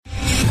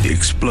the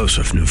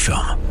explosive new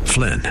film,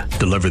 Flynn,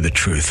 Deliver the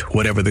Truth,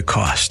 Whatever the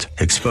Cost,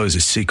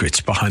 exposes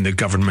secrets behind the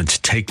government's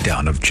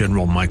takedown of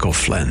General Michael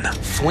Flynn.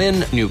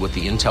 Flynn knew what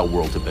the intel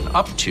world had been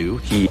up to.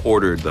 He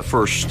ordered the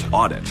first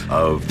audit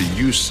of the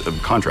use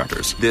of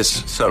contractors.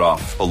 This set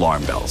off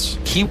alarm bells.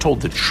 He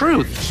told the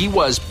truth. He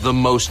was the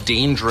most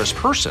dangerous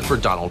person for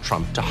Donald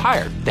Trump to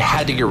hire. They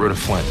had to get rid of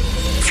Flynn.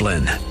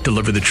 Flynn,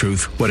 Deliver the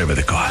Truth, Whatever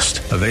the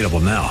Cost. Available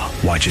now.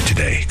 Watch it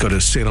today. Go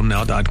to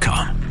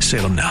salemnow.com.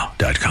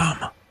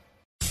 salemnow.com.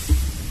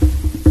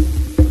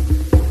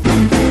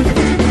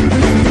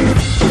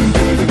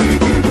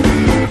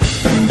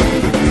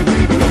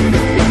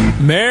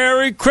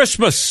 Merry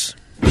Christmas.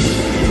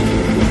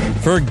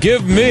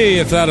 Forgive me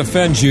if that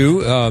offends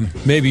you.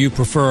 Maybe you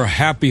prefer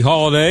Happy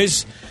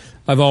Holidays.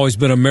 I've always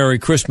been a Merry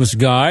Christmas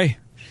guy,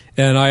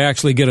 and I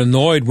actually get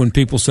annoyed when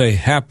people say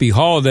Happy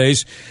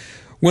Holidays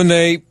when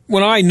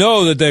I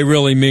know that they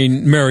really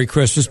mean Merry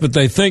Christmas, but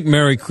they think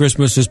Merry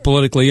Christmas is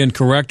politically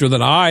incorrect or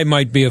that I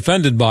might be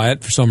offended by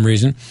it for some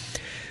reason.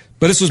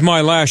 But this was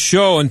my last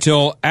show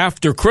until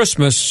after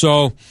Christmas,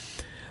 so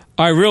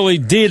I really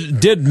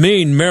did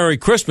mean Merry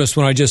Christmas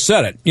when I just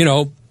said it. You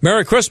know,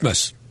 Merry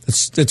Christmas.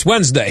 It's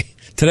Wednesday.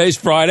 Today's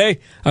Friday.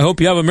 I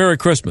hope you have a Merry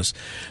Christmas.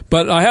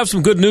 But I have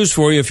some good news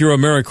for you if you're a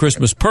Merry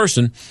Christmas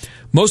person.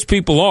 Most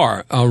people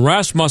are.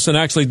 Rasmussen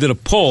actually did a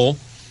poll,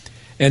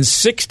 and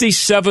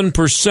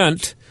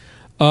 67%,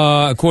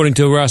 according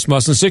to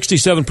Rasmussen,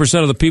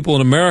 67% of the people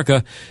in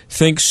America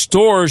think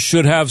stores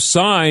should have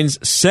signs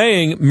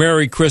saying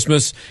Merry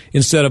Christmas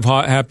instead of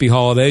Happy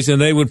Holidays, and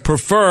they would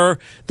prefer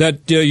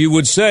that you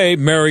would say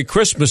Merry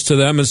Christmas to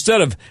them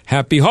instead of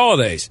Happy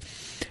Holidays.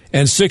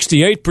 And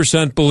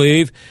 68%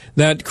 believe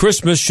that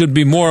Christmas should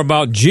be more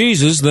about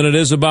Jesus than it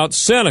is about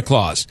Santa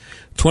Claus.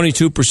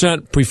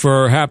 22%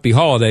 prefer Happy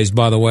Holidays,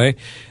 by the way,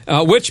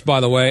 which, by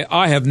the way,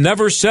 I have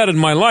never said in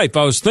my life.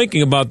 I was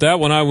thinking about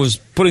that when I was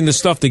putting this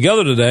stuff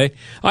together today.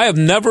 I have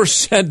never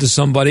said to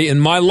somebody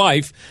in my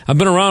life, I've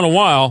been around a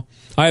while,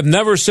 I have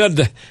never said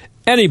to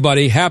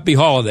anybody Happy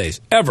Holidays,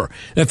 ever.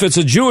 If it's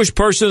a Jewish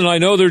person and I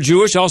know they're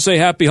Jewish, I'll say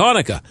Happy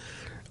Hanukkah.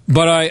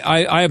 But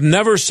I have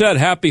never said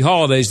Happy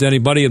Holidays to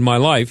anybody in my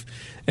life,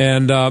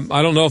 and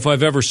I don't know if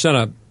I've ever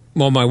sent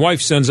my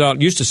wife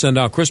used to send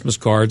out Christmas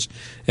cards,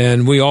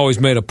 and we always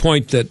made a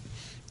point that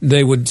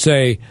they would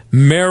say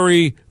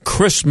Merry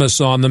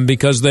Christmas on them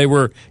because they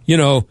were,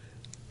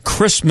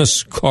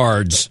 Christmas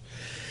cards.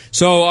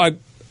 So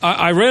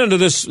I ran into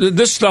this.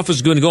 This stuff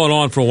has been going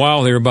on for a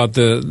while here about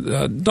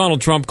the Donald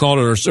Trump called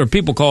it, or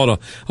people call it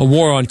a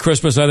war on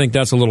Christmas. I think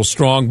that's a little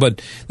strong, but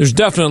there's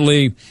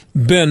definitely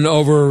been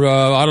over.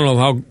 I don't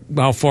know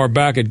how far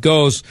back it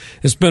goes.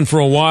 It's been for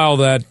a while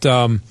that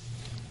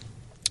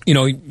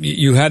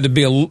you had to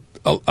be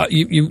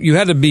you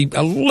had to be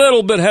a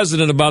little bit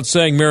hesitant about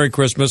saying Merry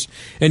Christmas,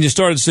 and you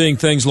started seeing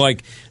things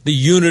like the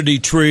Unity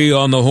tree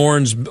on the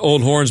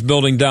old Horns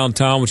building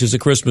downtown, which is a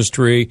Christmas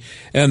tree,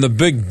 and the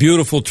big,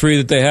 beautiful tree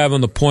that they have on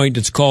the point.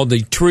 It's called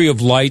the Tree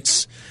of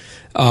Lights.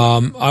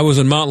 I was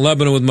in Mount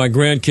Lebanon with my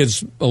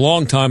grandkids a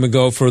long time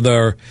ago for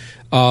their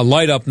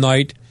light-up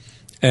night,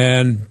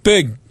 and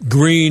big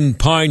green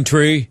pine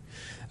tree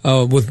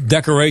with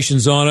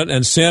decorations on it,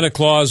 and Santa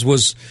Claus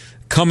was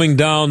coming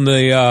down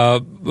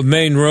the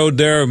main road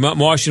there,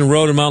 Washington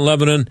Road in Mount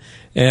Lebanon,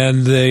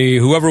 and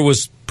whoever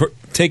was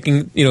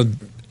emceeing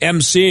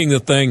the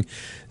thing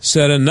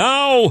said, and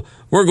now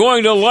we're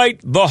going to light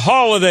the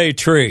holiday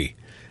tree.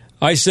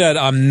 I said,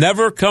 I'm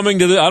never coming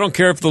to I don't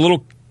care if the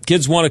little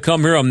kids want to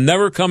come here. I'm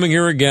never coming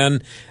here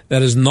again.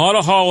 That is not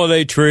a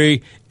holiday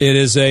tree. It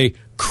is a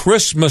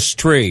Christmas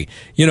tree.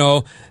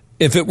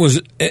 If it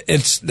was,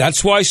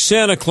 that's why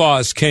Santa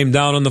Claus came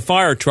down in the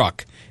fire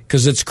truck,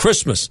 because it's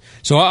Christmas.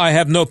 So I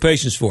have no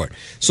patience for it.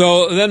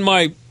 So then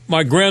my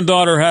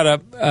granddaughter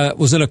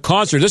was in a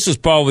concert. This is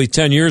probably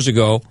 10 years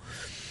ago.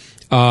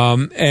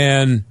 So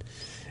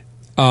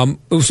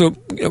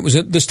it was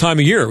at this time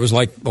of year. It was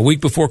like a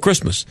week before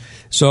Christmas.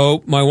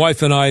 So my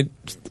wife and I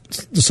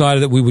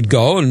decided that we would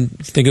go and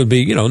think it would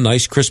be, a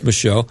nice Christmas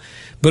show.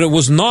 But it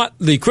was not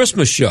the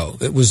Christmas show.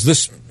 It was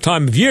this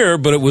time of year,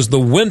 but it was the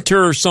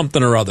winter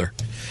something or other.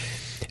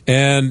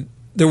 And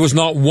there was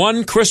not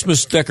one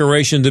Christmas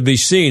decoration to be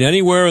seen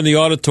anywhere in the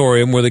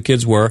auditorium where the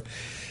kids were.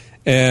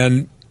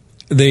 And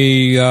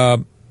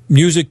the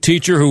music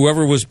teacher,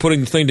 whoever was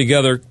putting the thing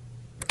together,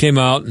 came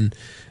out and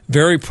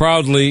very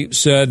proudly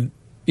said,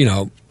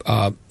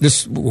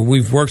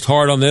 we've worked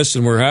hard on this,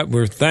 and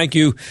we're thank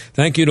you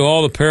to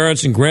all the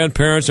parents and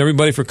grandparents,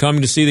 everybody for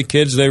coming to see the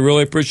kids. They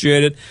really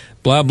appreciate it.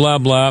 Blah blah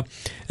blah.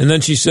 And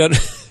then she said,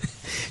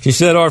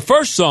 our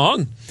first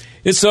song,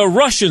 it's a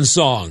Russian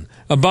song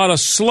about a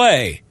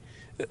sleigh.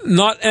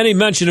 Not any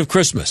mention of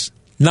Christmas.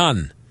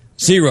 None.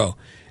 Zero.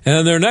 And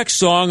then their next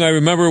song, I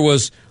remember,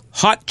 was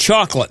Hot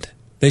Chocolate.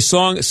 They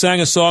sang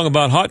a song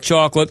about hot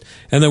chocolate,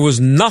 and there was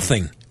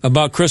nothing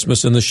about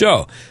Christmas in the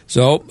show.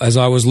 So as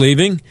I was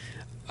leaving,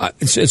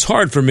 it's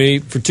hard for me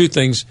for two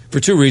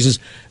reasons.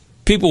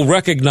 people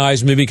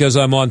recognize me because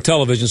I'm on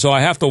television, so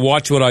I have to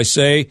watch what I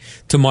say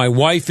to my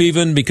wife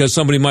even because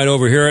somebody might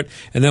overhear it.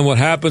 And then what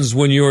happens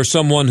when you're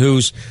someone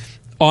who's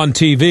on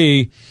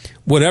TV,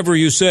 whatever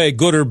you say,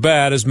 good or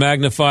bad, is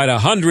magnified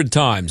 100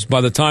 times.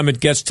 By the time it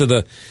gets to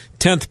the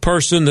 10th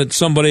person that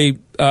somebody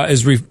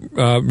is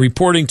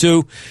reporting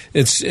to,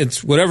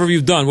 it's whatever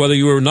you've done. Whether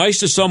you were nice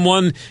to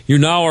someone, you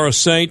now are a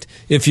saint.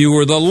 If you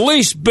were the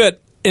least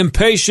bit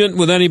impatient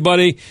with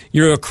anybody,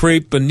 you're a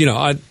creep. And,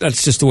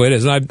 that's just the way it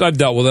is. And I've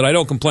dealt with it. I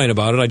don't complain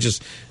about it.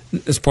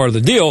 It's part of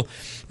the deal.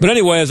 But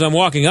anyway, as I'm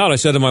walking out, I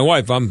said to my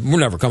wife, we're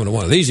never coming to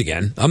one of these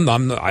again.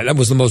 That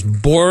was the most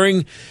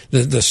boring.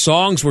 The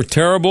songs were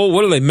terrible.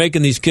 What are they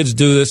making these kids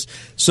do this?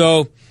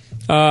 So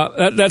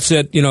that's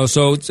it.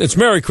 So it's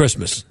Merry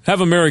Christmas.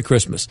 Have a Merry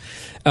Christmas.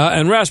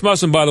 And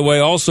Rasmussen, by the way,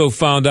 also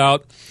found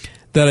out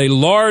that a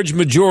large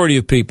majority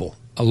of people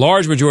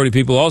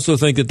also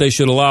think that they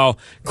should allow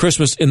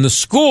Christmas in the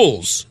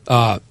schools,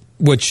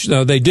 which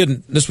they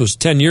didn't. This was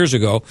 10 years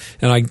ago,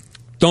 and I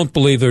don't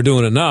believe they're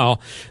doing it now.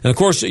 And, of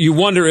course, you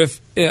wonder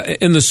if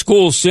in the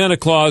schools Santa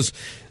Claus,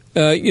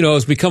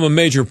 has become a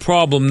major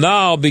problem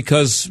now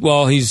because,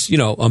 well, he's,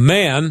 a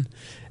man,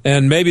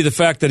 and maybe the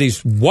fact that he's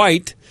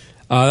white,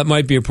 that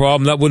might be a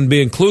problem. That wouldn't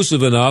be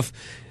inclusive enough.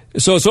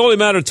 So it's only a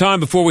matter of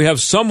time before we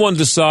have someone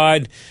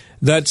decide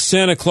that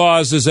Santa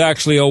Claus is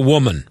actually a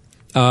woman.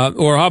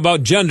 Or how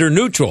about gender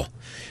neutral?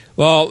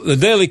 Well, the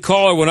Daily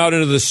Caller went out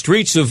into the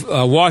streets of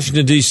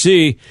Washington,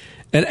 D.C.,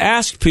 and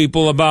asked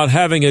people about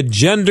having a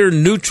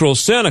gender-neutral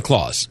Santa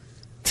Claus.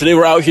 Today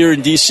we're out here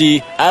in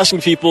D.C.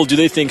 asking people, do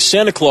they think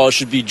Santa Claus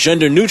should be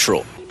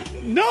gender-neutral?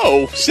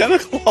 No, Santa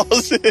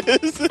Claus is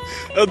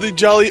the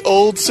jolly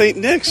old Saint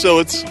Nick, so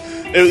it's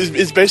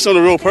based on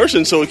a real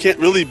person, so it can't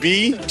really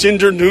be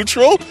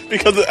gender-neutral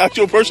because the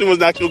actual person was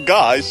an actual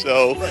guy,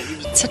 so...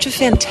 Such a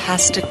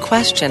fantastic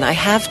question. I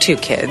have 2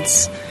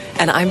 kids,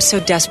 and I'm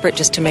so desperate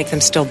just to make them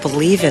still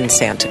believe in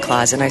Santa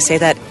Claus, and I say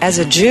that as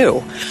a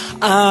Jew.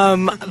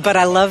 But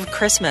I love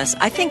Christmas.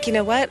 I think, you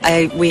know what?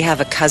 We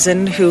have a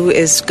cousin who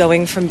is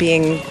going from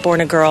being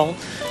born a girl,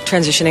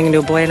 transitioning into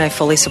a boy, and I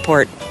fully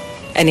support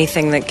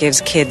anything that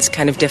gives kids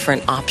kind of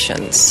different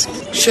options.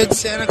 Should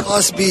Santa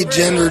Claus be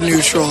gender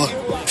neutral?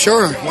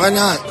 Sure, why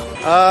not?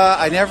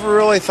 I never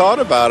really thought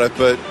about it,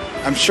 but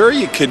I'm sure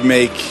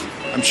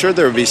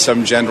there would be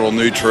some gender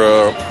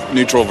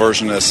neutral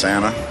version of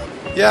Santa.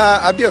 Yeah,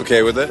 I'd be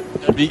okay with it.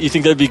 You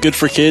think that'd be good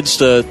for kids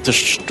to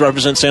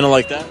represent Santa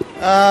like that?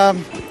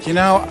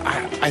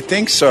 I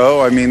think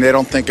so. I mean, they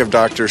don't think of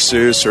Dr.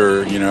 Seuss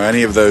or,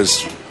 any of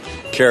those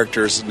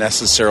characters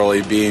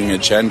necessarily being a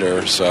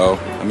gender. So,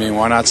 I mean,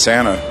 why not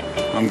Santa?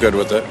 I'm good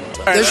with it.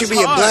 There should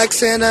be a black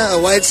Santa,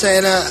 a white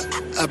Santa,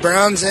 a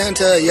brown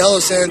Santa, a yellow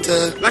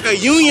Santa. Like a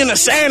union of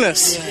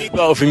Santas. Yeah.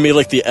 Well, if we made,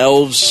 the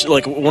elves,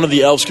 one of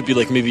the elves could be,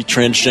 maybe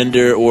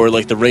transgender or,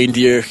 the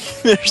reindeer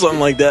or something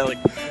like that.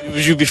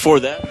 Would you be for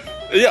that?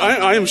 Yeah,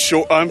 I am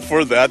sure I'm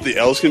for that. The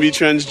elves can be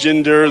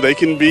transgender. They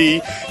can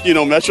be,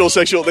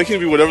 metrosexual. They can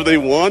be whatever they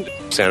want.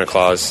 Santa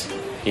Claus,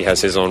 he has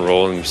his own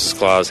role, and Mrs.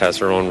 Claus has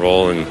her own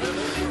role, and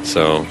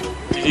so...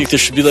 Do you think there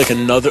should be, a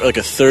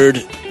third,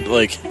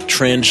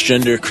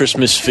 transgender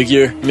Christmas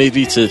figure,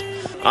 maybe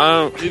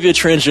maybe a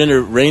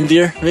transgender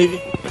reindeer,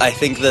 maybe? I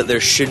think that there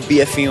should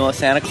be a female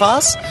Santa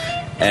Claus,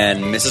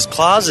 and Mrs.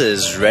 Claus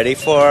is ready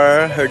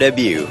for her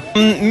debut.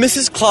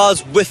 Mrs.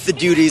 Claus with the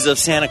duties of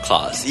Santa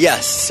Claus,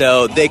 yes.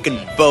 So they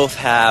can both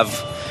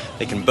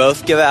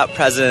give out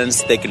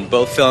presents, they can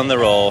both fill in the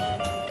role.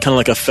 Kind of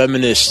like a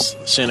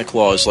feminist Santa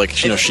Claus,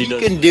 she does. She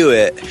can do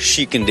it,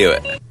 she can do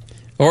it.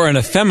 Or an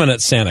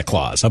effeminate Santa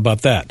Claus. How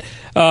about that?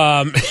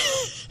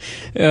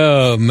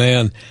 Oh,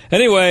 man.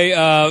 Anyway,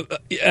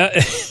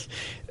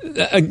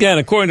 again,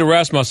 according to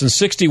Rasmussen,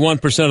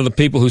 61% of the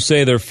people who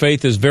say their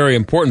faith is very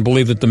important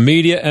believe that the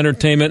media,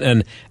 entertainment,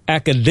 and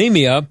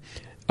academia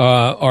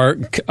are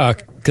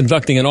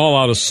conducting an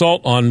all-out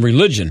assault on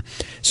religion.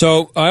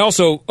 So I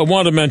also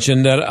want to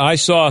mention that I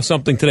saw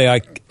something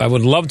today. I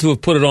would love to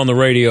have put it on the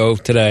radio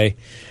today.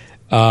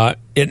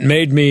 It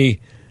made me,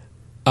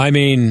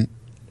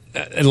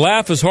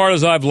 laugh as hard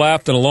as I've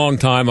laughed in a long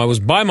time. I was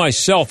by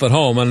myself at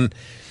home, and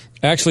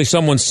actually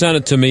someone sent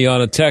it to me on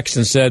a text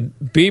and said,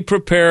 be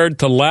prepared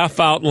to laugh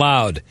out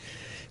loud.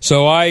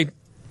 So I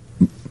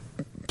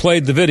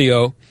played the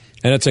video,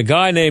 and it's a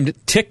guy named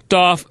Ticked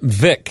Off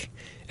Vic,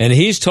 and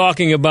he's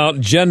talking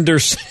about gender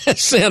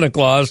Santa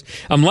Claus.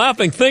 I'm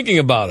laughing thinking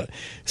about it.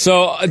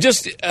 So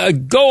just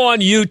go on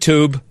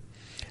YouTube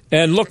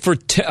and look for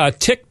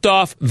Ticked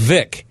Off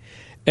Vic.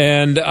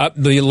 And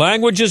the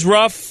language is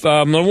rough.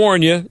 I'm going to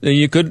warn you.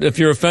 You could, if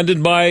you're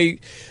offended by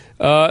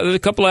a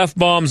couple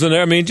F-bombs in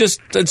there.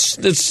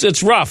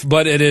 It's rough,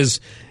 but it's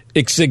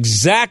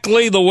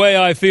exactly the way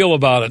I feel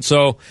about it.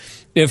 So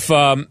if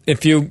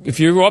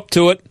you're up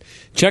to it,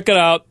 check it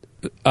out.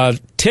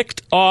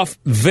 Ticked Off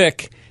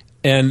Vic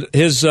and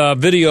his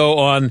video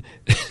on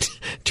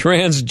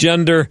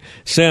transgender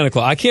Santa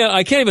Claus. I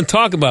can't even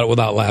talk about it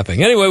without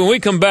laughing. Anyway, when we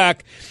come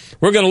back,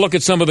 we're going to look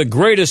at some of the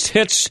greatest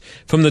hits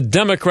from the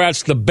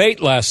Democrats'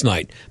 debate last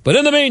night. But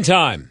in the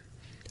meantime,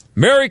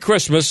 Merry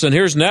Christmas, and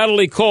here's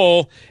Natalie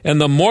Cole and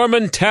the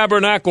Mormon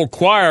Tabernacle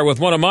Choir with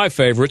one of my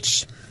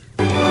favorites.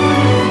 Hark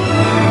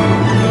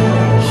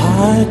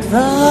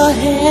the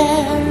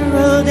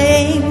herald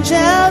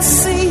angels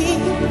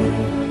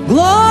sing,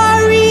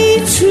 glory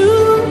to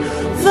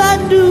the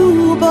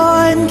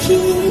newborn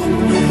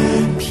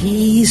King.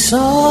 Peace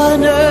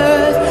on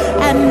earth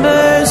and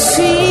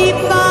mercy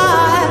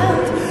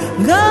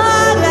mild,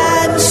 God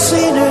and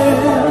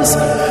sinners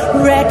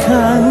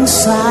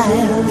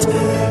reconciled.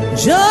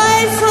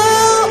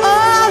 Joyful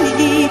all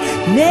ye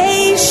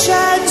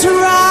nations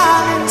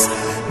rise,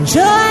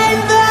 join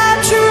the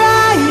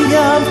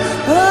triumph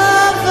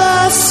of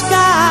the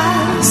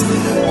skies.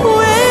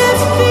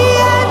 With the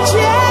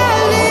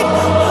angelic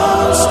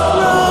host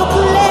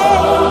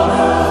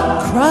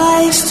proclaim,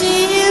 Christ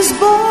is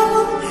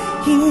born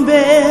in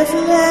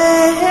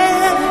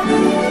Bethlehem.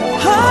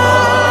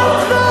 Hark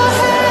the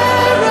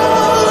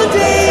herald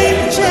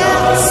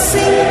angels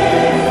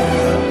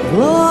sing,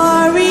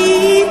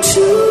 glory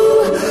to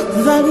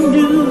the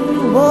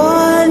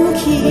newborn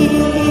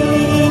King.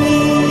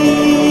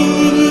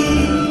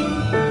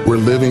 We're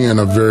living in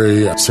a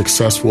very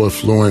successful,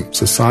 affluent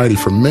society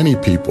for many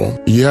people.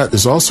 Yet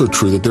it's also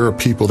true that there are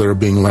people that are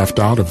being left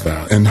out of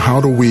that. And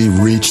how do we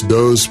reach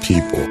those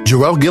people?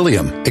 Joelle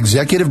Gilliam,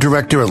 Executive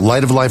Director at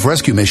Light of Life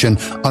Rescue Mission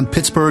on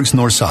Pittsburgh's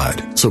North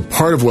Side. So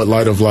part of what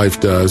Light of Life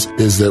does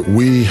is that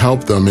we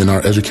help them in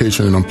our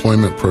education and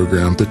employment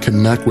program to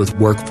connect with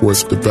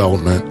workforce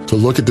development, to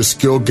look at the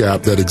skill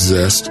gap that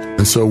exists.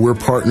 And so we're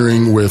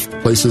partnering with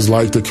places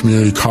like the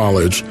community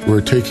college.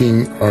 We're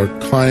taking our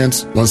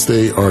clients, once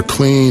they are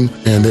clean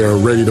and they are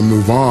ready to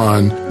move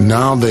on,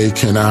 now they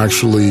can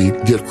actually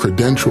get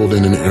credentialed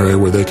in an area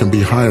where they can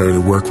be hired to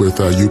work with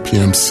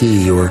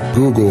UPMC or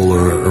Google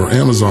or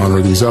Amazon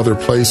or these other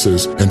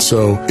places. And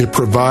so it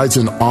provides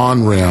an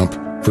on-ramp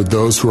for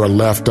those who are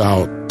left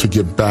out to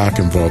get back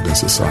involved in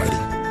society.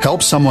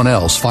 Help someone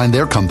else find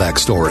their comeback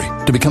story.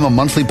 To become a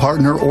monthly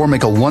partner or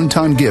make a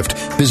one-time gift,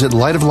 visit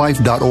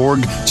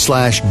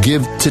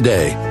lightoflife.org/give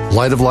today.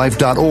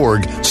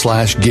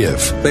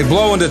 lightoflife.org/give. They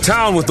blow into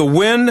town with the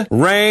wind,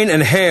 rain,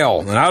 and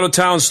hail. And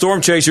out-of-town storm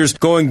chasers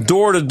going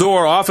door to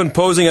door, often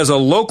posing as a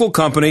local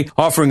company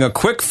offering a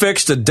quick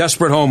fix to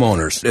desperate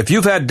homeowners. If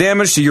you've had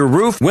damage to your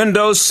roof,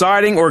 windows,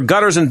 siding, or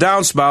gutters and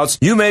downspouts,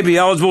 you may be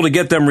eligible to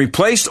get them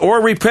replaced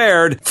or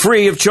repaired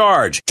free of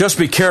charge. Just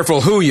be careful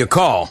who you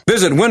call.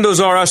 Visit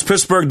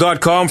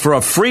WindowsRUsPittsburgh.com for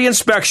a free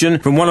inspection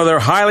from one of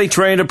their highly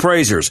trained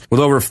appraisers. With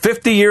over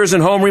 50 years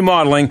in home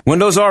remodeling,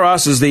 Windows R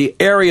Us is the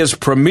area's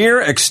premier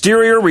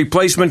exterior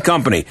replacement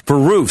company for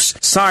roofs,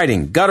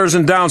 siding, gutters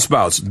and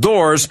downspouts,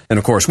 doors, and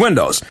of course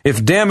windows.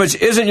 If damage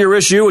isn't your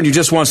issue and you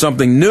just want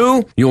something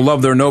new, you'll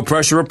love their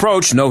no-pressure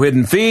approach, no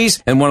hidden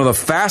fees, and one of the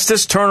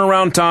fastest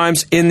turnaround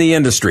times in the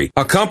industry.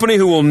 A company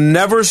who will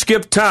never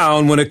skip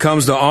town when it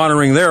comes to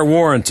honoring their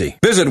warranty.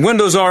 Visit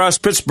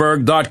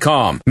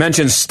WindowsRUsPittsburgh.com.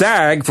 Mention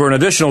STAG for an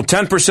additional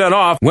 10%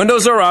 off.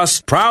 Windows R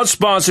Us, proud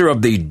sponsor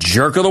of the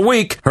Jerk of the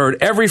Week, heard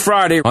every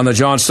Friday on the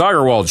John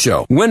Steigerwald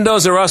Show.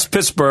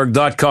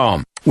 WindowsRUsPittsburgh.com.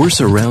 We're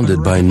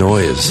surrounded by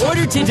noise,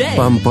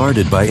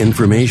 bombarded by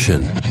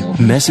information,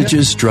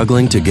 messages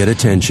struggling to get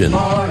attention.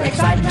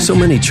 So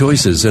many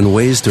choices and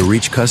ways to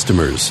reach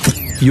customers.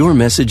 Your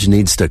message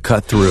needs to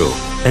cut through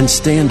and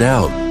stand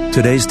out.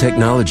 Today's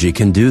technology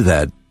can do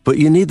that, but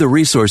you need the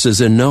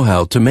resources and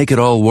know-how to make it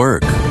all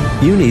work.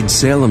 You need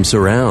Salem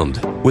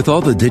Surround. With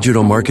all the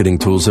digital marketing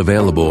tools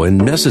available and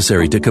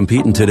necessary to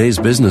compete in today's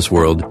business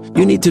world,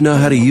 you need to know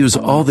how to use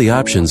all the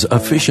options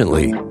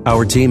efficiently.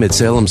 Our team at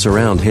Salem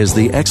Surround has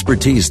the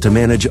expertise to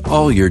manage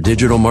all your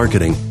digital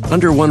marketing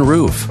under one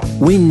roof.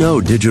 We know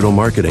digital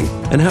marketing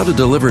and how to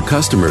deliver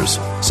customers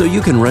so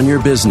you can run your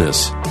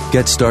business.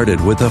 Get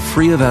started with a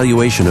free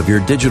evaluation of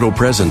your digital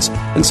presence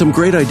and some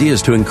great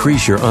ideas to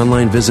increase your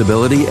online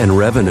visibility and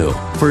revenue.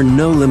 For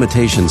no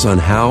limitations on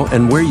how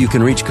and where you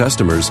can reach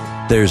customers,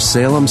 there's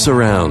Salem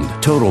Surround.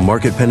 Total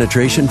market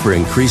penetration for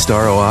increased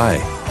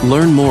ROI.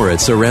 Learn more at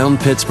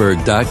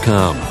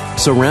surroundpittsburgh.com.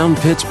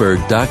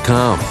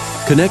 Surroundpittsburgh.com.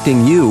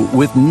 Connecting you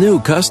with new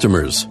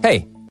customers.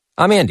 Hey,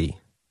 I'm Andy.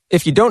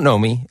 If you don't know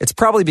me, it's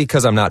probably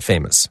because I'm not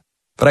famous.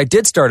 But I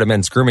did start a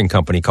men's grooming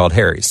company called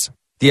Harry's.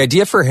 The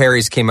idea for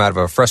Harry's came out of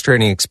a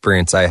frustrating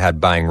experience I had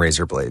buying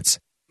razor blades.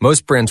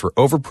 Most brands were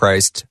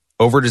overpriced,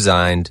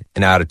 overdesigned,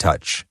 and out of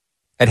touch.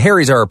 At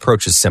Harry's, our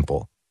approach is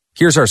simple.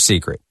 Here's our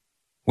secret.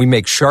 We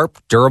make sharp,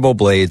 durable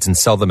blades and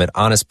sell them at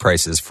honest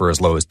prices for as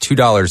low as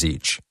 $2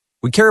 each.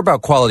 We care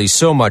about quality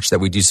so much that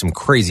we do some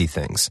crazy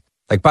things,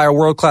 like buy a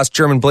world-class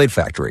German blade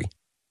factory.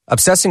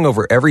 Obsessing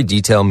over every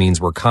detail means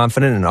we're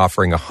confident in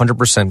offering a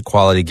 100%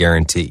 quality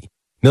guarantee.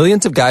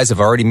 Millions of guys have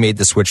already made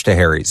the switch to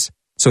Harry's,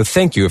 so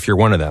thank you if you're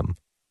one of them.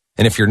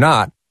 And if you're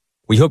not,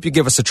 we hope you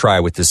give us a try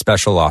with this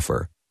special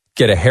offer.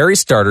 Get a Harry's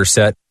starter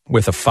set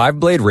with a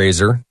 5-blade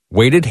razor,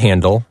 weighted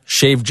handle,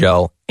 shave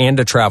gel, and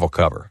a travel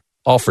cover.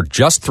 All for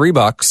just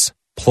 $3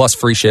 plus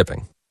free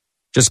shipping.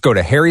 Just go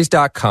to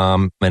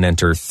harrys.com and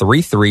enter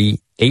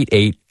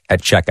 3388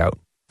 at checkout.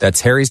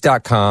 That's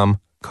harrys.com,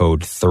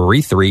 code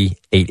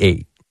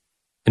 3388.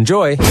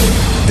 Enjoy.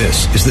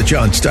 This is the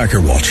John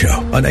Steigerwald Show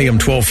on AM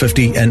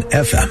 1250 and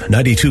FM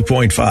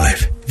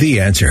 92.5.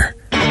 The Answer.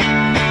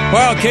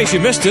 Well, in case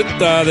you missed it,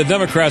 the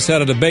Democrats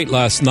had a debate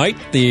last night.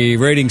 The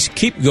ratings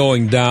keep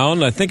going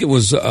down. I think it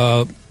was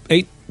 8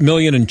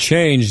 million and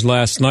change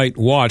last night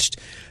watched.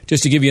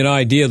 Just to give you an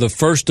idea, the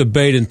first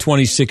debate in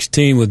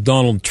 2016 with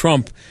Donald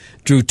Trump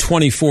drew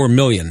 24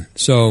 million.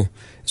 So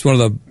it's one of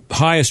the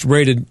highest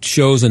rated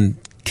shows in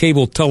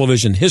cable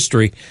television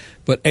history.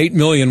 But 8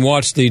 million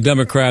watched the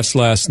Democrats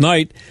last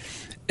night.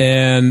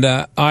 And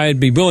I'd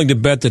be willing to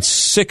bet that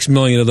 6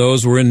 million of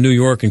those were in New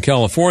York and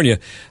California.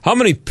 How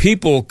many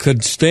people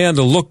could stand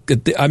to look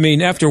at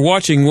after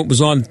watching what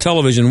was on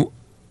television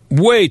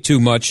way too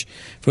much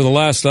for the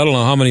last, I don't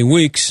know how many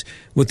weeks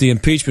with the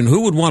impeachment,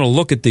 who would want to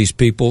look at these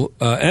people,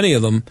 any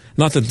of them?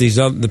 Not that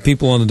the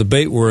people on the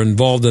debate were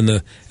involved in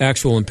the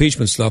actual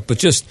impeachment stuff, but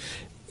just,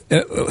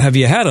 have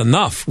you had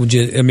enough? What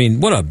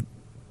a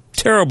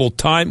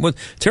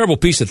terrible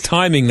piece of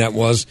timing that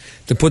was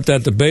to put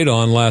that debate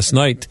on last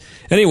night.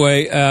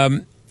 Anyway,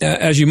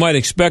 as you might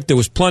expect, there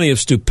was plenty of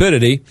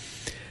stupidity.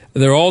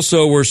 There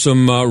also were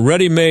some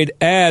ready-made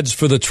ads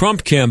for the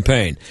Trump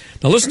campaign.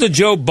 Now listen to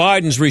Joe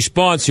Biden's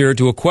response here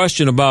to a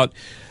question about,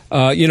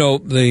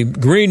 the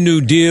Green New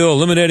Deal,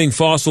 eliminating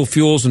fossil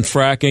fuels and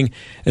fracking,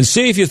 and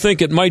see if you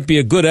think it might be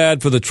a good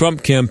ad for the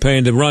Trump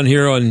campaign to run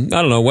here on,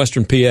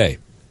 Western PA.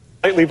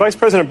 Lately, Vice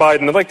President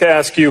Biden, I'd like to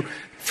ask you,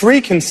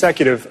 3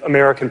 consecutive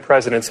American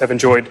presidents have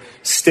enjoyed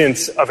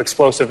stints of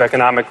explosive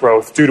economic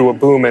growth due to a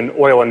boom in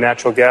oil and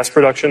natural gas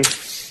production.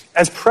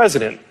 As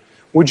president,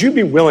 would you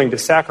be willing to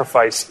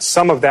sacrifice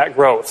some of that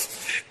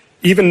growth,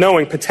 even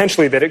knowing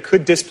potentially that it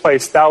could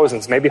displace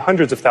thousands, maybe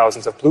hundreds of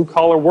thousands of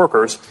blue-collar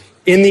workers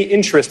in the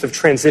interest of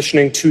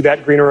transitioning to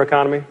that greener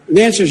economy?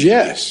 The answer is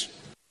yes.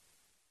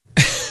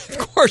 Of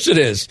course it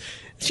is.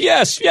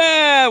 Yes,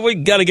 we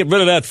got to get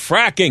rid of that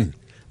fracking.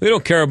 We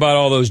don't care about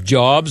all those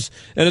jobs.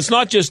 And it's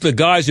not just the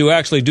guys who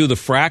actually do the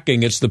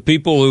fracking. It's the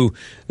people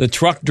the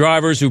truck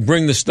drivers who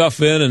bring the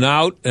stuff in and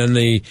out, and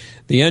the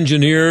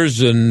engineers,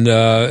 and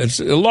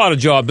it's a lot of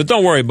jobs. But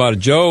don't worry about it,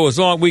 Joe. As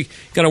long as we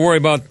got to worry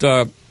about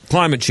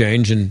climate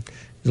change, and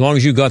as long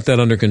as you got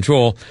that under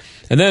control.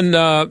 And then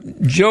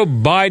Joe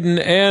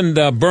Biden and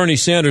Bernie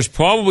Sanders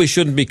probably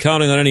shouldn't be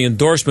counting on any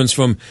endorsements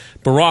from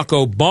Barack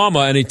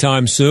Obama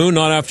anytime soon,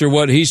 not after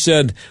what he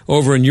said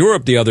over in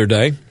Europe the other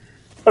day.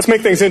 Let's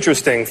make things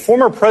interesting.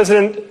 Former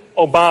President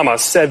Obama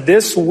said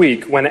this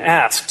week, when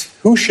asked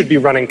who should be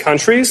running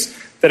countries,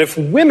 that if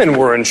women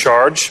were in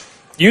charge,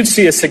 you'd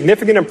see a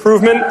significant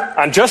improvement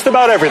on just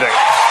about everything.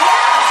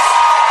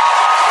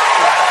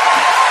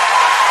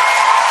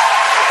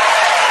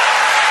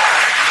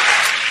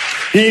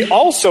 He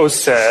also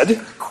said,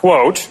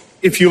 quote,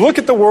 "If you look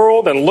at the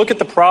world and look at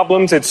the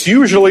problems, it's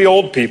usually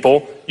old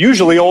people,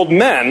 usually old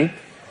men,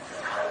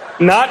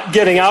 not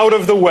getting out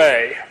of the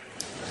way."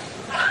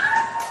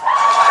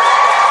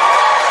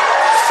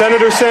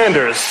 Senator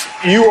Sanders,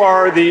 you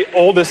are the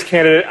oldest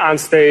candidate on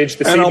stage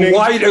this evening. And I'm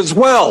white as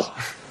well.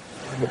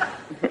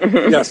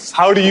 Yes.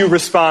 How do you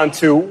respond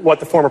to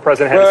what the former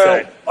president had to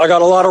say? I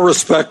got a lot of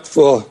respect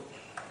for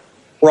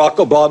Barack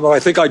Obama. I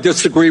think I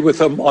disagree with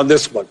him on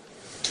this one.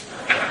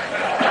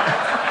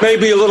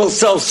 Maybe a little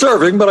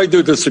self-serving, but I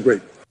do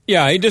disagree.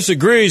 Yeah, he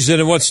disagrees.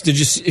 And did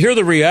you hear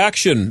the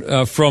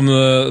reaction from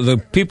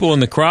the people in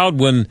the crowd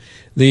when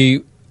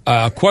the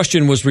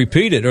question was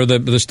repeated, or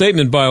the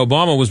statement by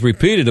Obama was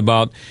repeated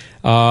about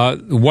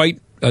white?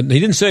 He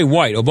didn't say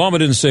white. Obama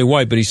didn't say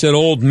white, but he said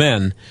old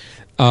men.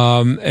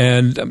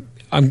 And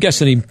I'm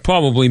guessing he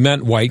probably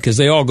meant white, because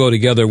they all go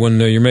together when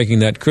you're making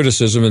that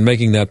criticism and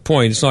making that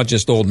point. It's not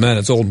just old men;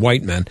 it's old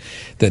white men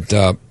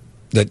that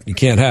you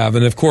can't have.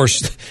 And of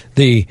course,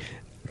 the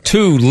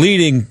 2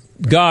 leading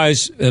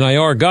guys and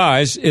IR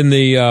guys in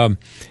the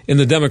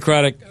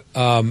Democratic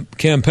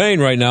campaign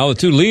right now, the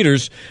 2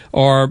 leaders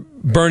are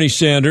Bernie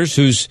Sanders,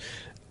 who's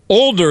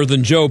older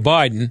than Joe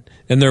Biden,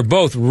 and they're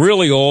both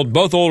really old,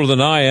 both older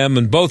than I am,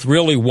 and both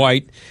really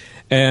white,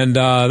 and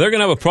they're going to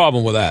have a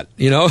problem with that.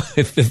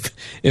 If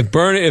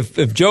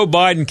Joe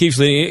Biden keeps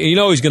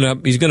he's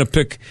going to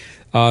pick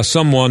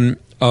someone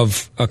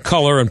of a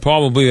color, and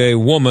probably a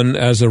woman,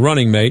 as a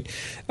running mate.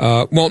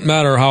 Won't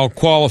matter how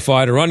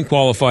qualified or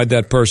unqualified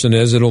that person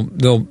is. It'll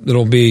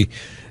be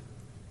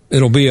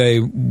a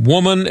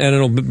woman, and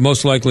it'll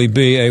most likely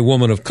be a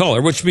woman of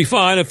color, which would be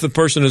fine if the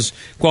person is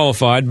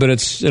qualified, but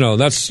it's,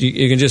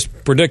 you can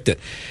just predict it.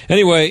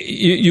 Anyway,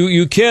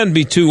 you can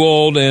be too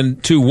old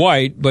and too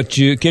white, but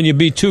can you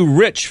be too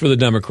rich for the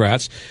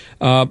Democrats?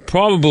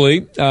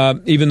 Probably,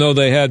 even though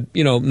they had,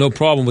 no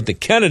problem with the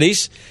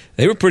Kennedys.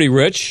 They were pretty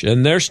rich,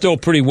 and they're still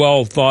pretty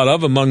well thought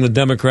of among the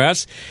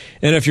Democrats.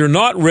 And if you're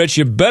not rich,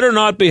 you better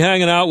not be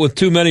hanging out with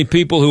too many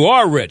people who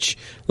are rich.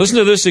 Listen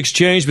to this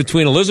exchange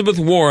between Elizabeth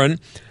Warren,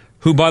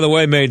 who, by the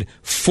way, made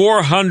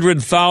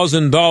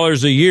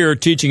 $400,000 a year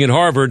teaching at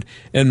Harvard,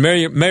 and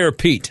Mayor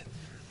Pete.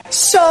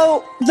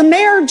 So the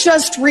mayor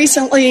just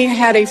recently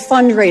had a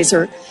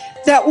fundraiser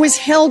that was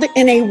held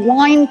in a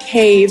wine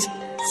cave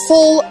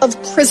full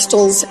of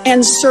crystals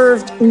and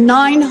served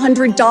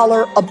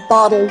 $900 a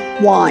bottle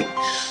wine.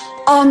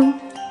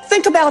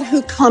 Think about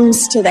who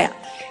comes to that.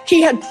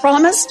 He had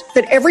promised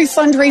that every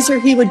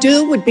fundraiser he would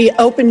do would be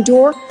open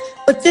door,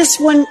 but this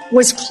one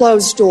was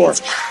closed door.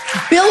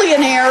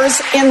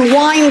 Billionaires in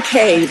wine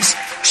caves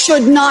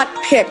should not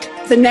pick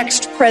the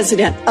next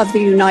president of the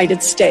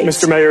United States.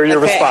 Mr. Mayor, your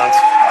response.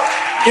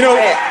 You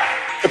know,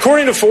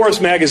 according to Forbes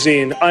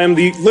magazine, I am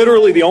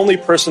literally the only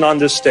person on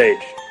this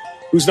stage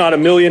who's not a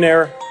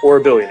millionaire or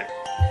a billionaire.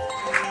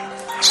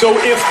 So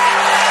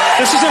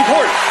this is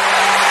important.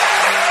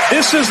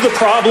 This is the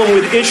problem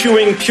with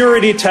issuing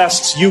purity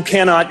tests you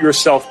cannot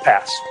yourself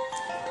pass.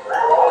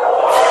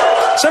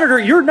 Senator,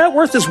 your net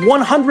worth is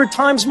 100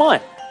 times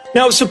mine.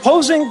 Now,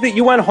 supposing that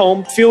you went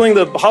home feeling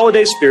the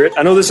holiday spirit,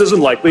 I know this isn't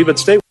likely, but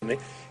stay with me,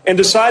 and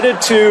decided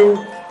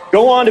to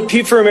go on to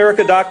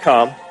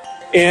PeteForAmerica.com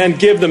and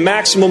give the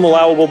maximum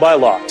allowable by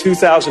law,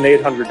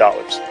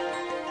 $2,800.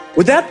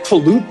 Would that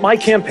pollute my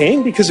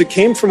campaign because it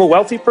came from a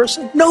wealthy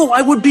person? No,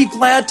 I would be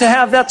glad to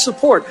have that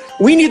support.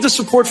 We need the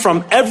support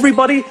from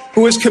everybody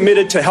who is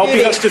committed to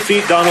helping us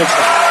defeat Donald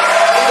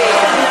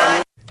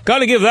Trump. Got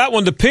to give that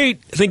one to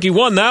Pete. I think he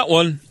won that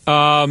one.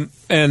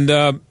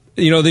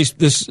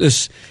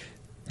 This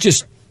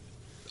just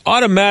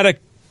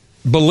automatic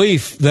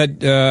belief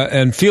that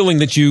and feeling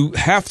that you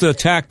have to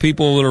attack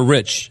people that are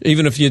rich,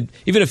 even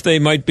if they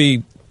might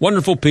be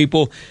wonderful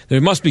people.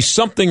 There must be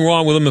something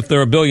wrong with them if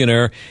they're a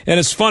billionaire. And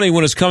it's funny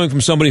when it's coming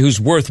from somebody who's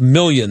worth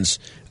millions,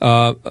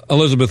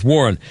 Elizabeth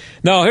Warren.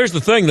 Now, here's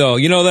the thing, though.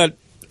 You know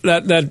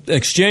that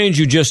exchange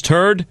you just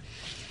heard?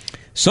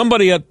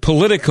 Somebody at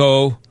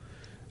Politico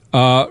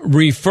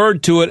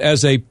referred to it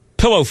as a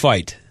pillow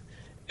fight.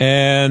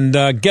 And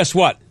guess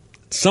what?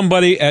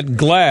 Somebody at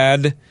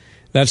GLAAD,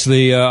 that's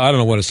the, I don't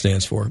know what it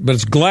stands for, but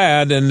it's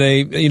GLAAD, and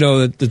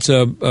it's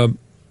a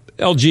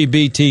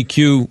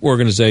LGBTQ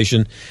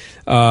organization.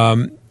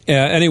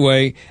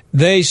 Anyway,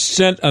 they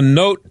sent a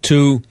note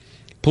to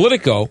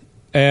Politico,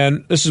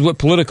 and this is what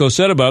Politico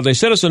said about it. They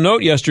sent us a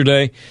note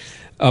yesterday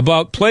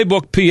about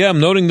Playbook PM,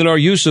 noting that our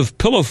use of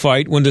pillow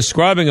fight when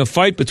describing a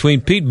fight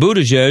between Pete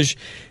Buttigieg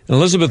and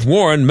Elizabeth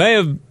Warren may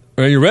have,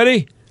 are you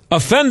ready?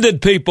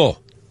 Offended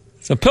people.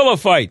 It's a pillow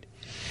fight.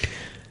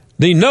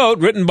 The note,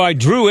 written by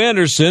Drew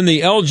Anderson,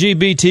 the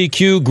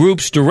LGBTQ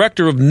group's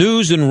director of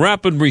news and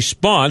rapid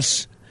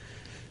response,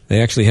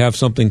 they actually have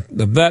something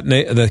of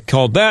that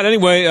called that.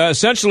 Anyway,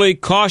 essentially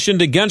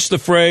cautioned against the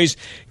phrase,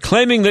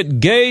 claiming that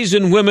gays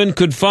and women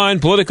could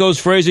find Politico's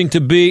phrasing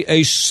to be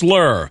a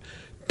slur.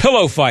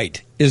 Pillow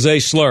fight is a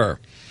slur.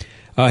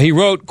 He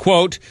wrote,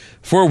 quote,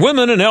 for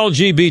women and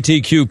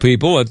LGBTQ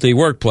people at the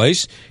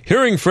workplace,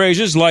 hearing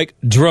phrases like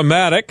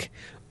dramatic,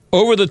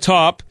 over the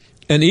top,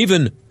 and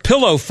even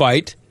pillow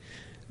fight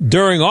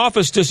during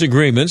office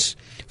disagreements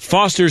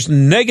fosters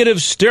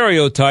negative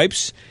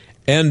stereotypes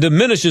and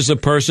diminishes a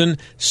person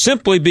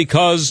simply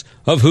because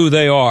of who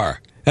they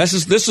are.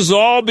 This is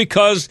all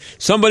because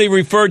somebody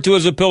referred to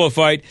as a pillow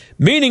fight,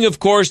 meaning, of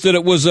course, that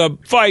it was a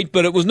fight,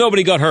 but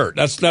nobody got hurt.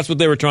 That's what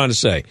they were trying to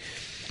say.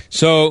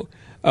 So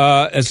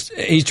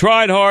he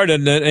tried hard,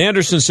 and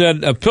Anderson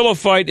said a pillow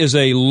fight is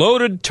a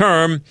loaded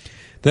term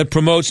that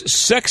promotes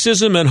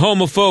sexism and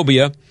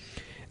homophobia,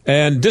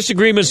 and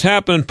disagreements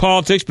happen in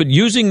politics, but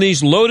using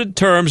these loaded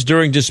terms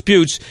during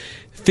disputes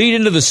feed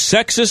into the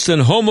sexist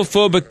and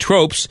homophobic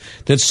tropes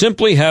that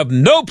simply have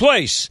no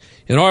place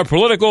in our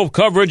political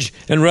coverage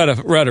and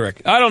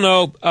rhetoric. I don't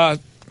know,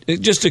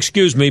 just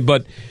excuse me,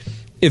 but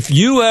if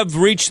you have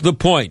reached the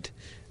point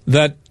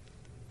that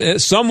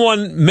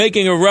someone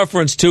making a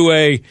reference to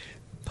a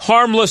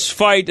harmless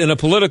fight in a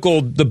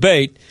political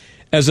debate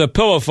as a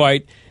pillow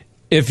fight,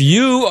 if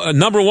you,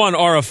 number one,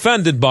 are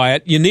offended by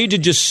it, you need to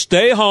just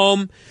stay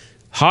home,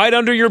 hide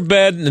under your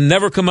bed, and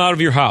never come out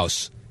of your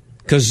house.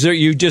 Because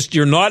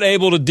you're not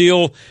able to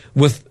deal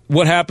with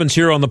what happens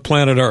here on the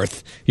planet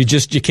Earth. You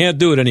can't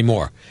do it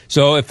anymore.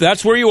 So if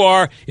that's where you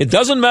are, it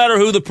doesn't matter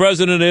who the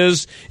president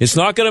is. It's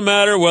not going to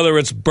matter whether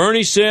it's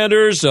Bernie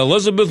Sanders,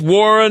 Elizabeth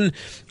Warren,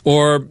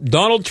 or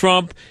Donald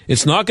Trump.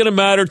 It's not going to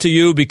matter to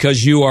you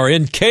because you are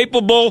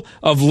incapable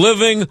of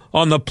living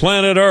on the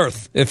planet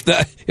Earth. If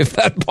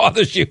that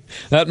bothers you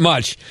that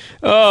much,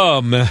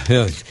 oh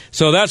man.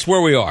 So that's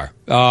where we are.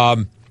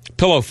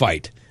 Pillow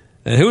fight,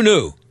 and who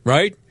knew,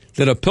 right?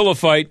 That a pillow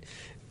fight,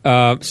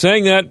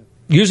 saying that,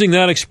 using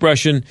that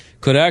expression,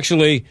 could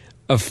actually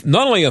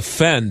not only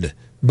offend,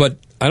 but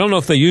I don't know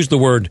if they use the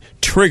word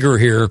trigger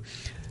here,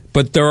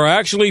 but there are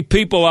actually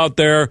people out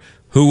there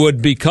who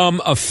would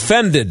become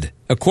offended,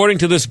 according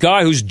to this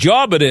guy whose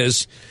job it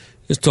is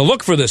to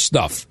look for this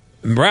stuff.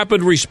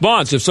 Rapid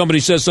response, if somebody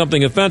says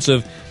something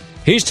offensive,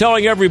 he's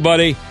telling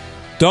everybody,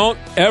 don't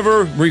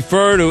ever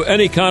refer to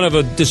any kind of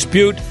a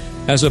dispute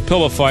as a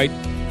pillow fight.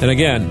 And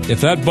again,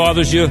 if that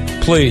bothers you,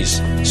 please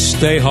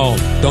stay home.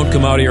 Don't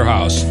come out of your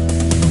house.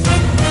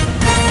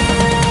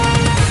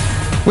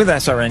 With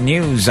SRN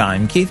News,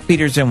 I'm Keith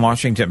Peters in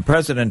Washington.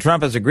 President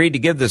Trump has agreed to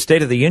give the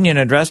State of the Union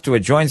address to a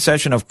joint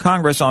session of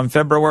Congress on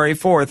February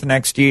 4th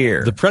next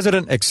year. The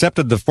president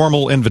accepted the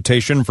formal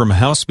invitation from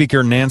House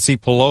Speaker Nancy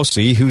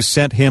Pelosi, who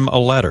sent him a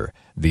letter.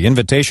 The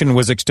invitation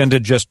was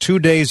extended just 2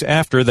 days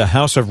after the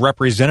House of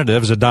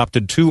Representatives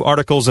adopted 2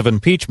 articles of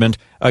impeachment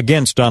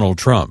against Donald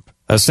Trump.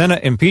 A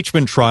Senate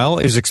impeachment trial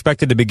is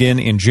expected to begin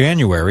in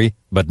January,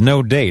 but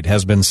no date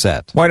has been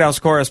set. White House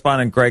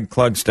correspondent Greg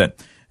Clugston.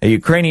 A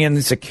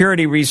Ukrainian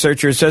security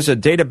researcher says a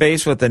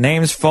database with the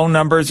names, phone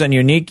numbers, and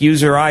unique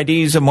user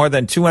IDs of more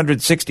than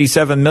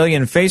 267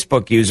 million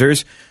Facebook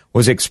users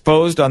was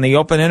exposed on the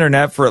open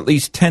internet for at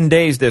least 10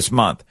 days this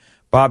month.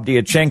 Bob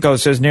Diachenko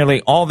says nearly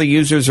all the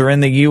users are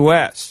in the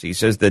U.S. He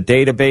says the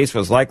database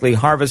was likely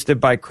harvested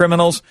by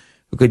criminals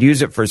who could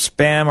use it for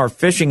spam or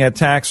phishing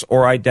attacks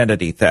or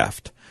identity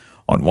theft.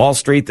 On Wall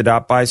Street, the Dow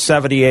by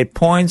 78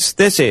 points.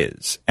 This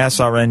is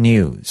SRN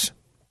News.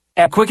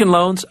 At Quicken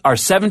Loans, our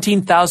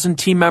 17,000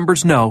 team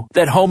members know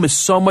that home is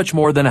so much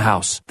more than a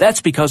house.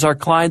 That's because our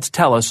clients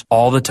tell us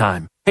all the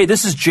time. Hey,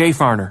 this is Jay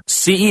Farner,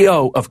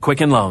 CEO of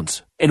Quicken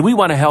Loans, and we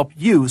want to help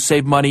you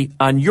save money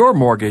on your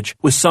mortgage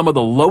with some of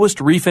the lowest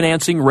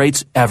refinancing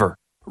rates ever.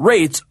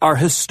 Rates are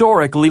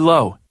historically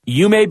low.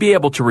 You may be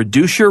able to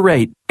reduce your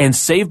rate and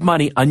save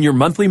money on your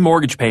monthly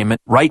mortgage payment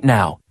right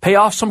now. Pay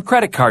off some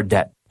credit card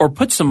debt, or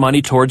put some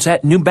money towards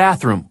that new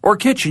bathroom or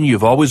kitchen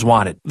you've always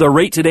wanted. The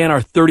rate today on our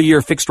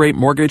 30-year fixed-rate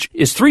mortgage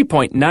is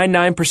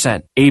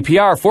 3.99%.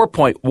 APR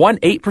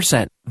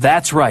 4.18%.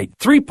 That's right,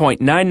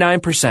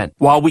 3.99%.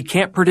 While we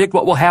can't predict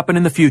what will happen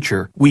in the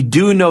future, we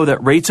do know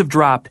that rates have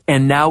dropped,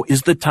 and now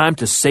is the time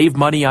to save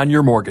money on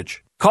your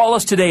mortgage. Call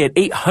us today at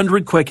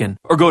 800-QUICKEN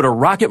or go to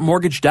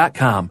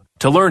rocketmortgage.com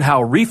to learn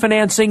how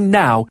refinancing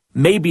now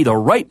may be the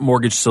right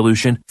mortgage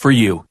solution for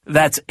you.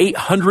 That's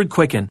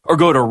 800-QUICKEN or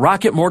go to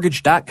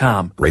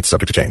rocketmortgage.com. Rates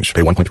subject to change.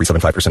 Pay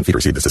 1.375% fee to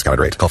receive this discounted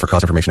rate. Call for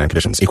cost information and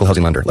conditions. Equal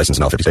housing lender. Licensed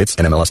in all 50 states.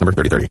 NMLS number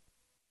 3030.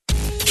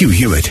 Hugh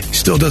Hewitt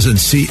still doesn't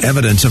see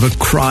evidence of a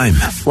crime.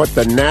 What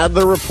the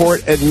Nadler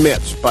report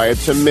admits by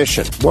its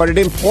omission, what it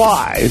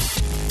implies,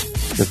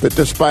 is that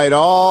despite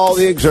all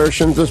the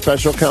exertions of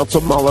Special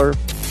Counsel Mueller,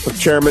 of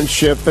Chairman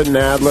Schiff and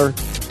Nadler,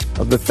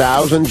 of the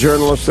 1,000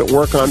 journalists that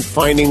work on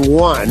finding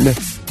one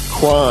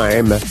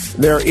crime,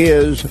 there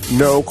is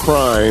no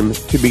crime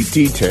to be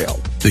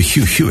detailed. The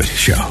Hugh Hewitt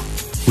Show.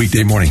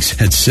 Weekday mornings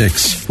at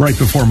 6, right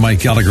before Mike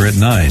Gallagher at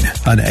 9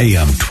 on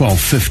AM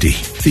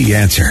 1250. The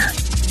Answer.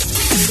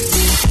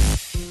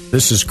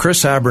 This is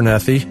Chris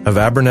Abernethy of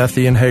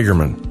Abernethy and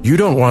Hagerman. You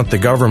don't want the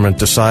government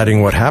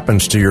deciding what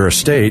happens to your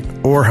estate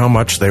or how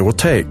much they will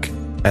take.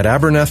 At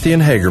Abernethy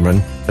and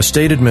Hagerman,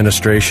 estate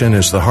administration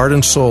is the heart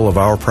and soul of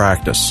our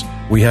practice.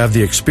 We have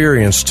the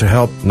experience to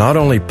help not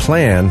only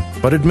plan,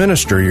 but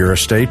administer your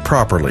estate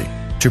properly,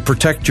 to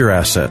protect your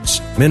assets,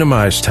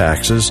 minimize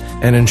taxes,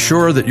 and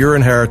ensure that your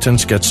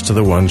inheritance gets to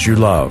the ones you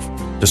love.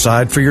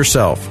 Decide for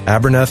yourself.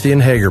 Abernethy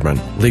and Hagerman.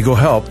 Legal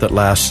help that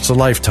lasts a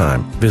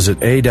lifetime.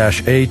 Visit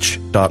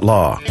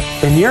a-h.law.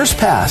 In years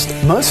past,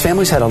 most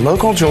families had a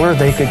local jeweler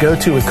they could go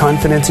to with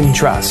confidence and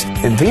trust.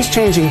 In these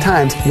changing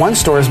times, one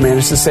store has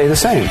managed to stay the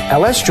same.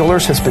 LS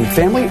Jewelers has been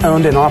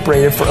family-owned and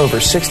operated for over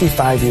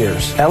 65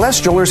 years.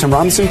 LS Jewelers in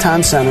Robinson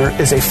Town Center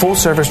is a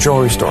full-service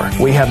jewelry store.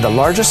 We have the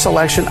largest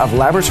selection of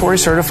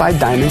laboratory-certified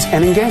diamonds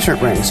and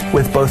engagement rings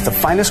with both the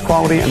finest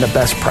quality and the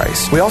best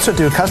price. We also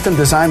do custom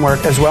design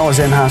work as well as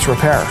in-house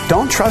repair.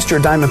 Don't trust your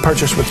diamond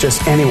purchase with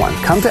just anyone.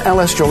 Come to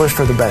LS Jewelers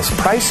for the best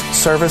price,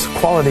 service,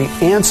 quality,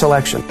 and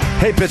selection.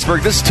 Hey,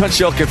 Pittsburgh, this is Tunch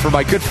Ilkin for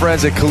my good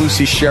friends at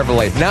Calusi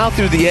Chevrolet. Now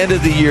through the end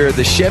of the year,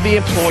 the Chevy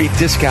employee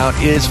discount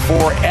is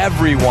for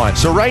everyone.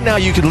 So right now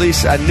you can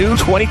lease a new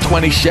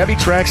 2020 Chevy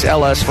Trax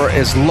LS for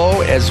as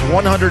low as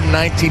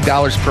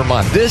 $119 per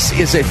month. This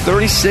is a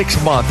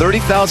 36-month,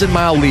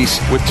 30,000-mile lease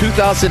with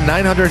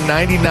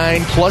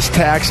 $2,999 plus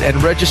tax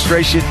and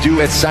registration due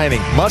at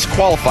signing. Must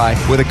qualify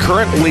with a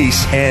current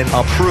lease and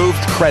approved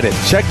credit.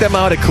 Check them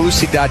out at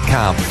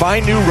Calusi.com.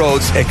 Find new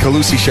roads at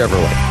Calusi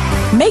Chevrolet.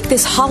 Make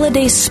this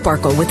holiday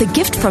sparkle with a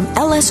gift from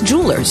LS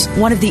Jewelers,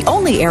 one of the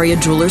only area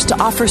jewelers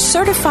to offer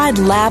certified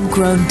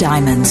lab-grown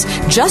diamonds.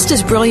 Just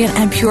as brilliant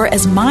and pure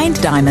as mined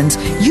diamonds,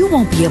 you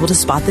won't be able to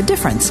spot the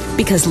difference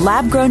because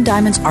lab-grown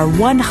diamonds are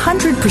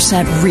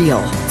 100%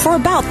 real for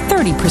about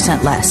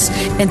 30% less.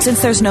 And since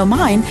there's no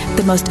mine,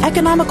 the most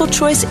economical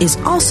choice is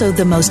also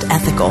the most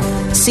ethical.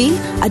 See,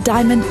 a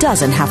diamond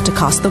doesn't have to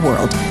cost the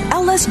world.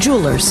 LS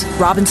Jewelers,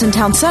 Robinson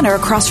Town Center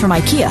across from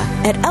IKEA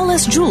at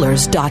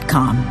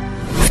lsjewelers.com.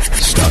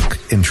 Stuck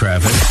in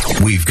traffic?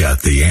 We've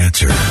got the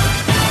answer.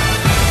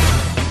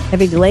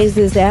 Heavy delays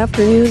this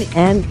afternoon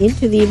and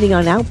into the evening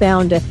on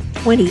outbound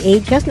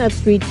 28 Chestnut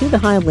Street to the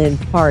Highland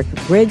Park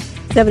Bridge.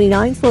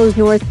 79 slows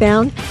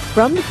northbound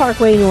from the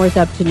Parkway North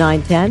up to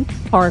 910.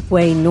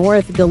 Parkway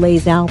North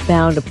delays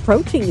outbound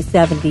approaching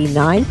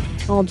 79.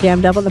 All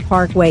jammed up on the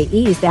Parkway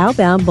East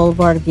outbound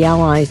Boulevard of the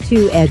Allies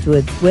to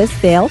Edgewood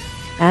Swissvale.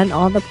 And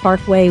on the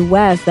Parkway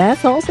West,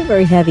 that's also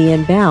very heavy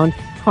inbound.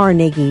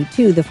 Carnegie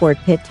to the Fort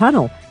Pitt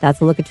Tunnel.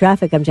 That's a look at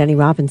traffic. I'm Jenny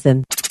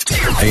Robinson.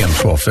 AM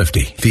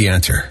 1250, The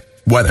Answer.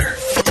 Weather.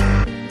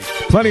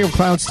 Plenty of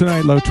clouds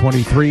tonight, low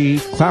 23.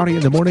 Cloudy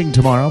in the morning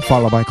tomorrow,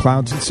 followed by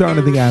clouds and sun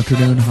in the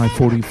afternoon, high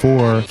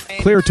 44.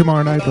 Clear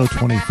tomorrow night, low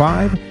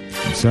 25.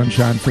 And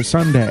sunshine for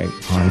Sunday,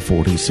 high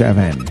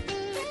 47.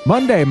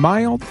 Monday,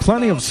 mild,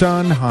 plenty of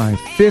sun, high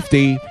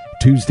 50.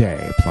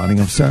 Tuesday, plenty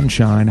of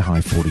sunshine,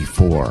 high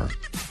 44.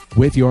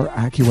 With your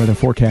AccuWeather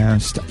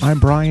forecast, I'm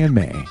Brian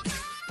May.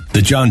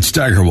 The John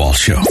Steigerwald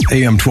Show,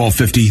 AM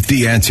 1250,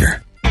 The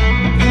Answer.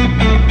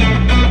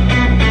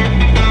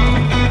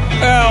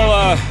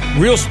 Well,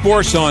 Real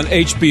Sports on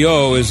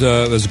HBO is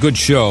a good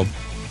show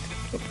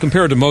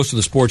compared to most of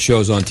the sports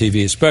shows on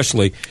TV,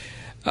 especially.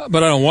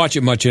 But I don't watch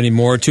it much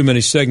anymore. Too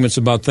many segments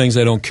about things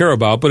I don't care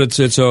about. But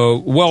it's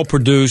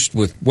well-produced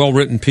with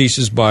well-written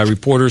pieces by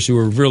reporters who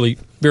are really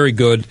very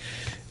good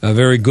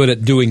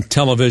at doing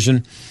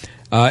television,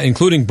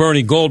 including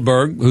Bernie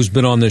Goldberg, who's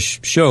been on this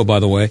show, by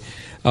the way.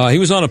 He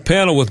was on a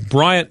panel with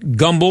Bryant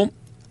Gumbel,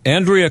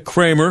 Andrea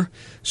Kramer,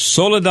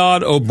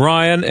 Soledad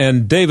O'Brien,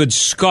 and David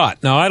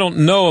Scott. Now, I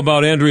don't know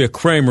about Andrea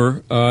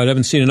Kramer. I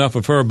haven't seen enough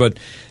of her, but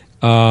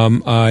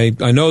I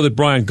know that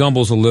Bryant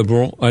Gumbel's a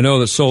liberal. I know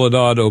that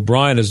Soledad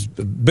O'Brien is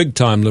a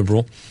big-time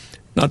liberal.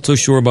 Not so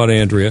sure about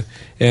Andrea.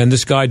 And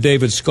this guy,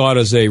 David Scott,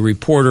 is a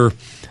reporter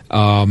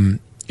and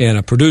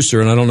a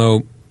producer, and I don't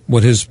know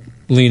what his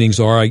leanings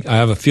are. I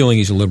have a feeling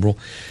he's a liberal.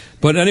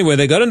 But anyway,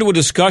 they got into a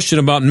discussion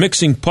about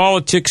mixing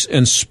politics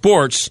and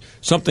sports,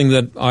 something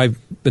that I've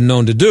been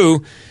known to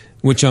do,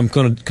 which I'm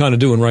kind of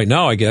doing right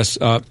now, I guess.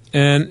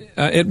 And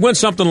it went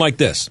something like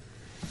this.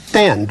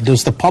 Dan,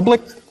 does the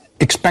public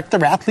expect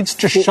their athletes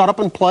to shut up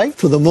and play?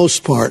 For the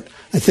most part,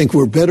 I think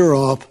we're better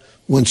off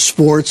when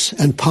sports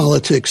and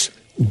politics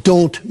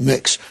don't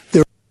mix.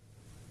 There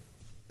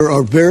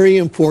are very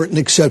important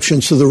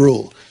exceptions to the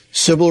rule.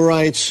 Civil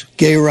rights,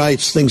 gay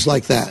rights, things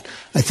like that.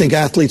 I think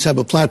athletes have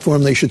a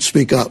platform, they should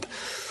speak up.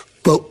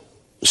 But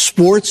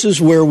sports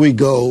is where we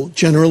go,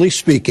 generally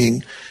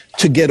speaking,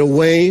 to get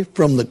away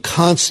from the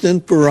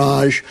constant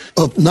barrage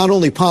of not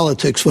only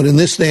politics, but in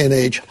this day and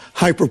age,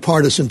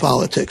 hyper-partisan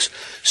politics.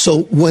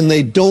 So when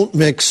they don't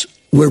mix,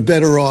 we're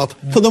better off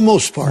for the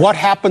most part. What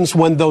happens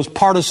when those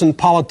partisan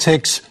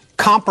politics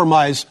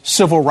compromise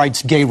civil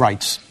rights, gay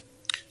rights?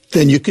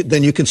 Then you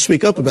can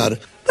speak up about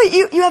it. But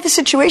you have a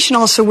situation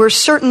also where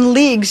certain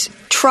leagues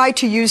try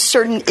to use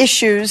certain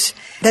issues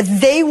that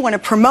they want to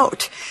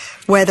promote,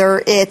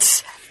 whether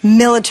it's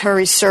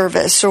military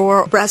service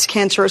or breast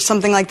cancer or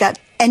something like that.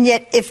 And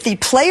yet, if the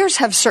players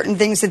have certain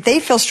things that they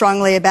feel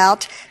strongly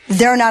about,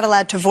 they're not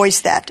allowed to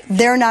voice that.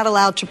 They're not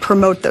allowed to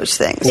promote those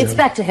things. It's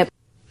back to hip.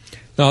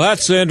 Now,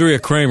 that's Andrea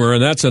Kramer,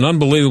 and that's an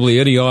unbelievably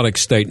idiotic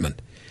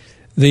statement.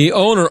 The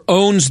owner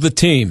owns the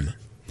team.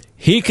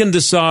 He can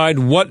decide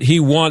what he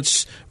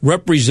wants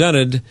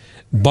represented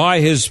by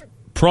his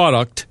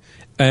product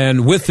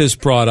and with his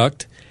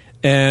product.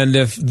 And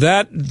if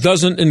that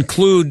doesn't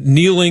include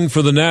kneeling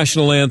for the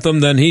national anthem,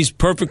 then he's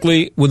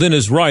perfectly within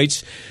his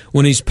rights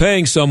when he's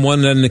paying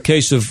someone, in the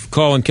case of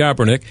Colin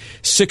Kaepernick,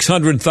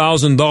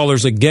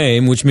 $600,000 a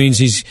game, which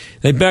means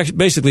they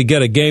basically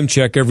get a game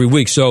check every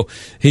week. So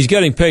he's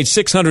getting paid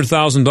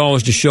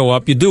 $600,000 to show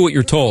up. You do what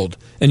you're told,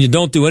 and you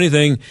don't do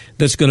anything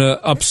that's going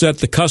to upset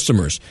the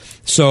customers.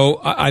 So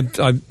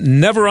I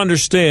never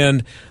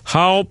understand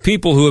how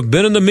people who have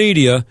been in the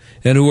media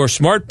and who are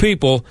smart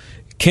people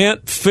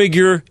can't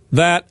figure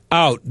that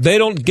out. They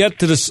don't get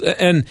to this.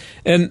 And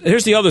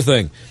here's the other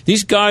thing.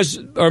 These guys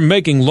are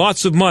making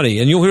lots of money,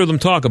 and you'll hear them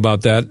talk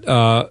about that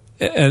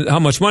and how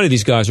much money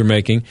these guys are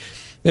making.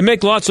 They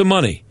make lots of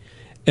money.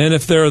 And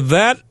if they're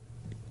that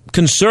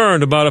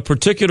concerned about a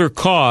particular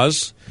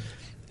cause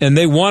and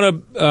they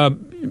want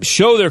to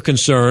show their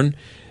concern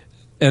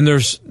and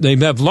they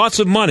have lots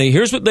of money,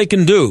 here's what they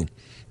can do.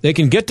 They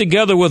can get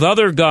together with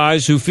other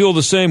guys who feel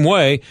the same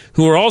way,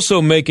 who are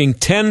also making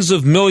tens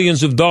of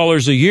millions of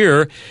dollars a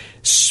year.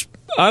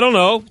 I don't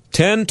know,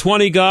 10,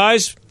 20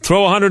 guys,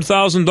 throw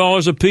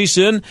 $100,000 a piece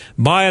in,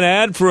 buy an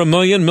ad for $1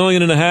 million, $1.5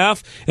 million,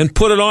 and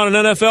put it on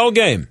an NFL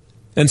game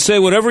and say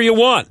whatever you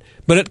want.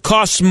 But it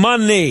costs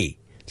money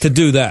to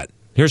do that.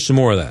 Here's some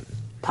more of that.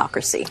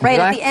 Hypocrisy. Right?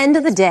 At the end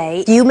of the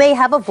day, you may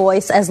have a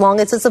voice as long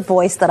as it's a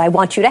voice that I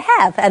want you to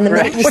have. And the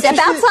minute you step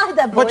outside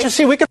that voice... But you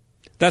see, we could...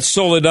 That's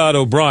Soledad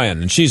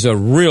O'Brien, and she's a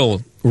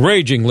real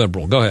raging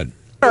liberal. Go ahead.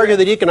 Argue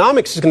that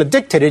economics is going to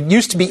dictate it. It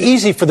used to be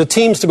easy for the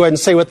teams to go ahead and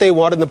say what they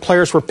wanted, and the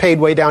players were paid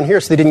way down here,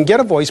 so they didn't get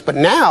a voice. But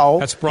now,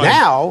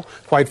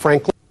 quite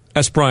frankly...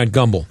 That's Brian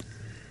Gumbel.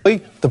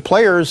 The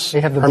players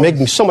are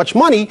making so much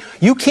money,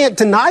 you can't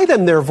deny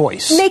them their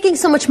voice. Making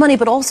so much money,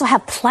 but also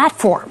have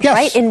platforms,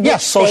 yes, right?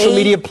 Yes, social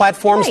media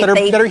platforms that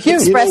are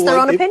huge. Express their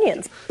own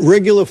opinions.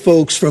 Regular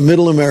folks from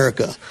Middle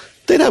America,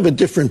 they'd have a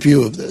different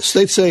view of this.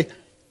 They'd say,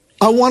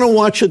 I want to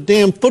watch a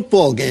damn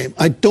football game.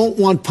 I don't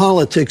want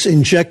politics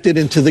injected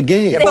into the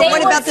game. But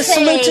what about the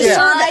salute to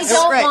I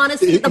don't want to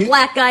see the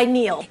black guy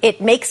kneel. It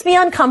makes me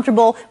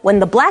uncomfortable when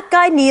the black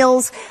guy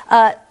kneels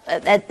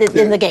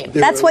in the game.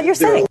 That's what you're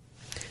saying.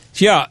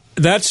 Yeah,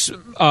 that's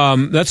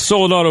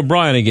Soledad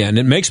O'Brien again.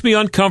 It makes me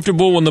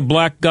uncomfortable when the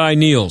black guy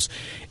kneels.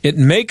 It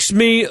makes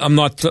me,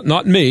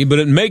 not me, but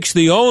it makes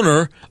the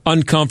owner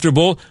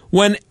uncomfortable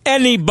when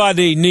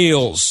anybody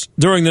kneels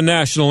during the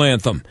national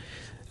anthem.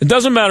 It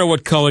doesn't matter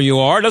what color you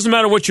are. It doesn't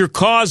matter what your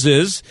cause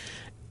is.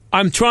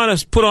 I'm trying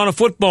to put on a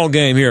football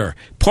game here.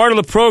 Part of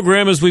the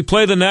program is we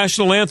play the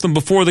national anthem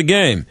before the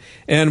game.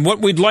 And what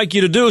we'd like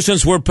you to do,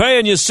 since we're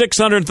paying you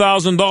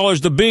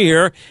 $600,000 to be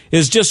here,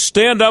 is just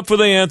stand up for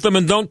the anthem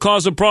and don't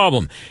cause a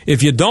problem.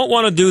 If you don't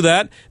want to do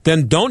that,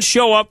 then don't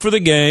show up for the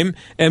game,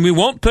 and we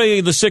won't pay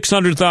you the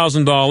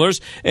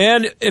 $600,000.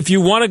 And if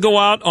you want to go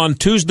out on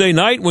Tuesday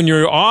night when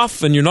you're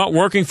off and you're not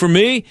working for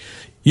me,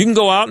 you can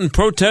go out and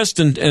protest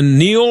and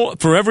kneel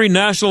for every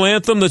national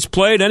anthem that's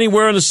played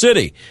anywhere in the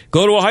city.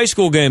 Go to a high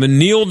school game and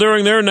kneel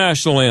during their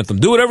national anthem.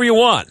 Do whatever you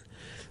want.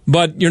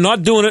 But you're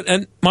not doing it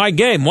at my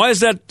game. Why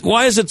is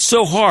it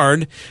so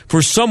hard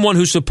for someone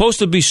who's supposed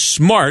to be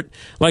smart,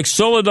 like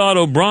Soledad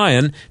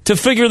O'Brien, to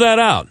figure that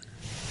out?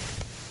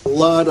 A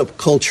lot of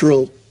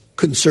cultural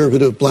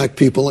conservative black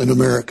people in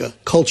America,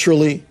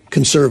 culturally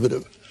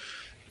conservative.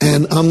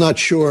 And I'm not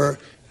sure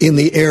in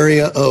the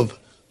area of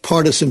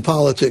partisan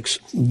politics,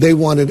 they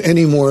want it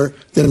any more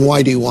than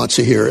Whitey wants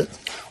to hear it.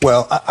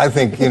 Well, I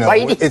think,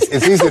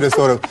 it's easy to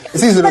sort of...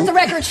 Let the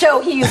record show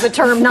he used the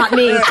term, not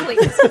me,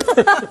 please.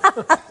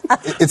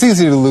 It's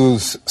easy to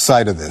lose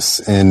sight of this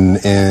in,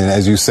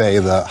 as you say,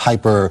 the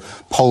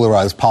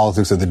hyper-polarized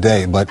politics of the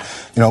day. But,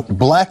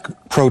 black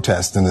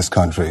protest in this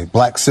country,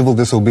 black civil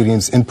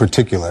disobedience in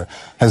particular,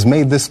 has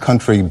made this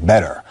country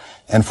better.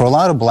 And for a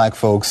lot of black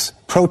folks,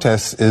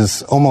 protest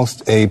is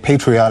almost a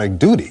patriotic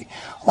duty.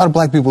 A lot of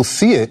black people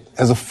see it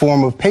as a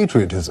form of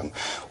patriotism,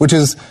 which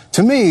is,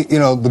 to me,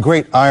 the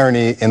great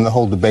irony in the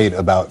whole debate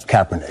about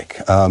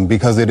Kaepernick,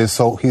 because it is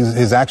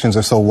his actions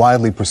are so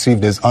widely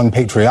perceived as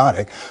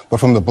unpatriotic. But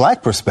from the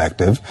black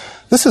perspective,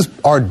 this is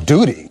our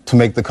duty to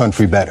make the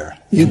country better.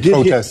 You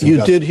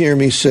did hear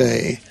me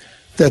say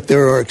that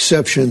there are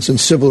exceptions, and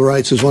civil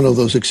rights is one of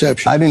those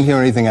exceptions. I didn't hear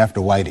anything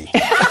after Whitey.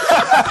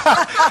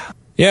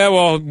 Yeah,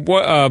 well,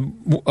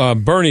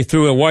 Bernie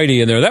threw a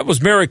Whitey in there. That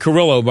was Mary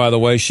Carrillo, by the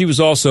way. She was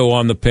also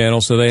on the panel,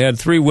 so they had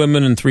 3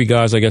 women and 3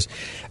 guys, I guess.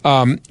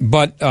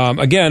 But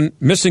again,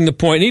 missing the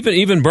point.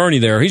 Even Bernie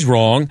there, he's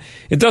wrong.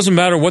 It doesn't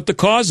matter what the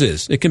cause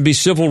is. It can be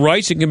civil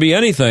rights. It can be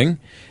anything.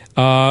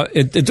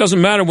 It doesn't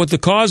matter what the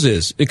cause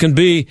is. It can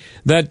be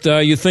that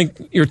you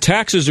think your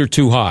taxes are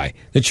too high,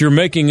 that you're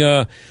making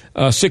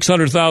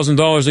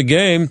 $600,000 a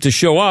game to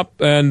show up,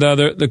 and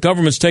the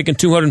government's taking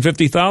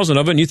 $250,000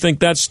 of it, and you think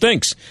that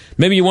stinks.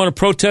 Maybe you want to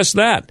protest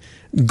that.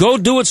 Go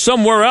do it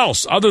somewhere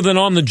else, other than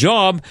on the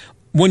job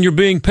when you're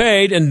being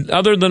paid, and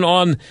other than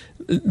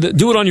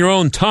do it on your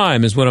own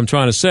time, is what I'm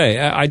trying to say.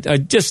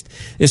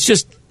 It's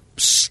just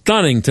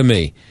stunning to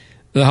me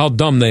how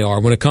dumb they are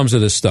when it comes to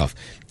this stuff.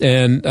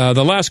 And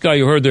the last guy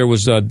you heard there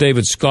was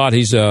David Scott.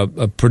 He's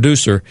a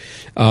producer.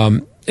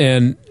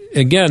 And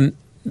again,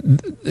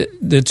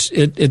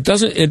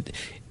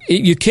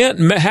 you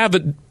can't have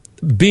it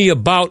be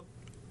about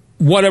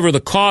whatever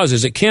the cause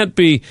is. It can't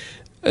be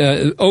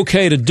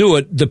okay to do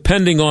it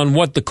depending on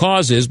what the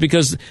cause is,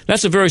 because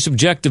that's a very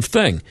subjective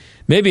thing.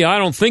 Maybe I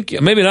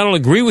don't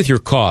agree with your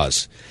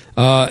cause.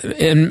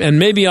 And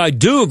maybe I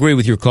do agree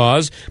with your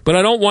cause, but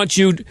I don't want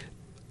you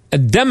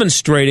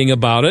demonstrating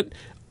about it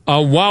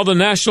while the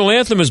national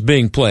anthem is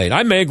being played.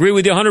 I may agree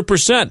with you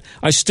 100%.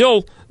 I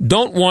still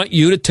don't want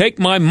you to take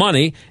my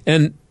money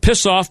and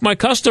piss off my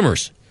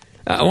customers.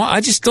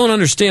 I just don't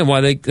understand why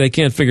they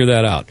can't figure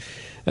that out.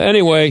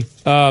 Anyway,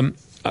 there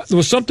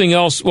was something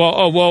else. I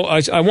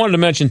wanted to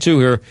mention, too,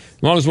 here,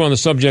 as long as we're on the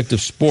subject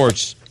of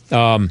sports.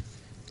 Steelers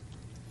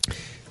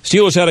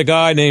had a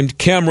guy named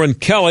Cameron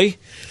Kelly.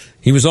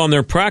 He was on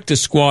their practice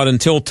squad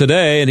until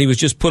today, and he was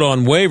just put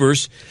on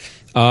waivers.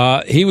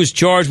 He was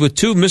charged with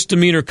 2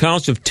 misdemeanor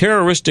counts of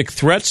terroristic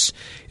threats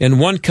and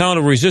 1 count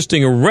of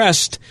resisting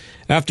arrest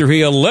after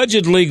he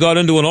allegedly got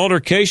into an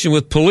altercation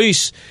with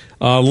police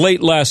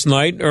late last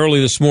night, early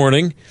this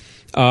morning,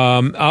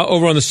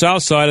 over on the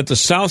South Side at the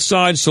South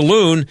Side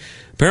Saloon.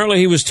 Apparently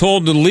he was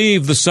told to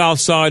leave the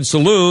South Side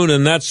Saloon,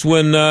 and that's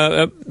when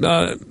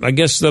I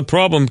guess the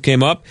problem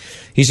came up.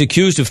 He's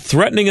accused of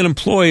threatening an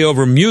employee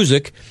over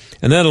music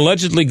and then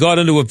allegedly got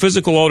into a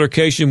physical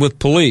altercation with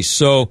police.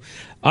 So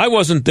I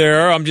wasn't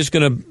there. I'm just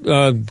going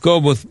to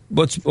go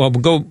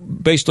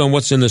based on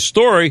what's in the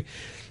story.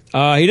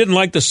 He didn't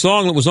like the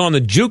song that was on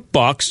the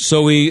jukebox,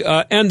 so he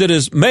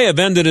may have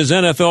ended his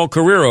NFL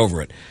career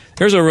over it.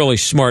 There's a really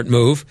smart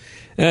move.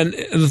 And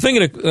the thing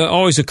that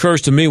always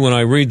occurs to me when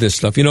I read this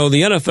stuff, the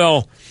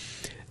NFL,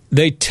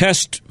 they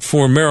test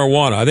for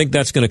marijuana. I think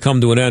that's going to come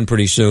to an end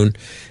pretty soon.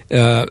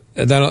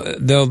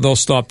 They'll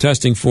stop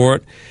testing for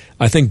it.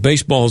 I think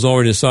baseball has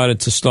already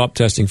decided to stop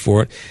testing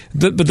for it.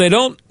 But they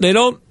don't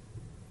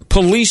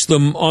police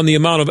them on the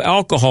amount of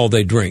alcohol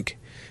they drink.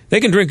 They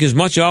can drink as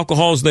much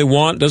alcohol as they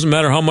want. Doesn't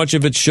matter how much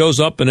of it shows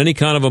up in any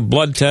kind of a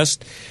blood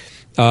test,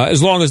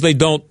 as long as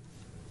they'll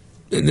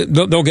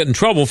get in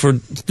trouble for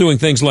doing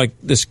things like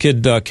this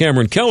kid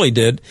Cameron Kelly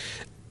did.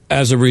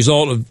 as a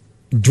result of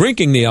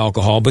drinking the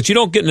alcohol, but you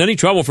don't get in any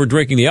trouble for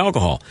drinking the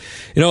alcohol.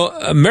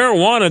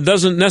 Marijuana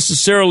doesn't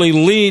necessarily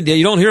lead,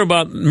 you don't hear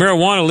about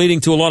marijuana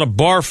leading to a lot of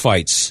bar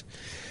fights.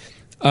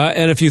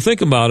 And if you think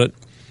about it,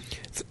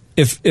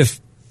 if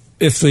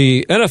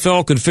the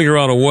NFL could figure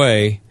out a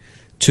way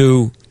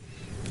to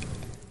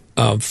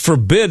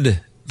forbid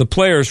the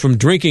players from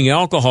drinking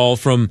alcohol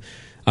from,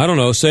 I don't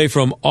know, say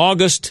from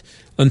August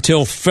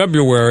until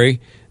February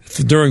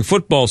during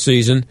football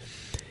season,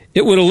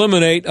 it would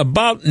eliminate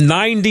about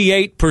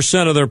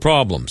 98% of their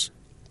problems,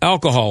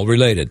 alcohol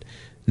related.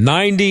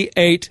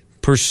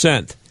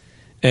 98%.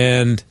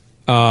 And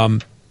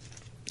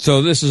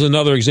so this is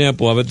another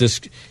example of it.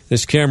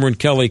 This Cameron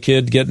Kelly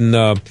kid getting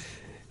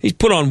he's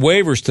put on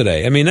waivers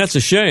today. I mean, that's a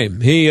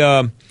shame. He's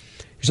on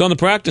the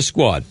practice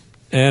squad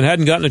and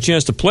hadn't gotten a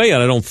chance to play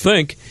yet, I don't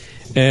think.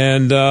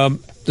 And the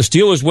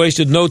Steelers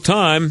wasted no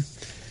time.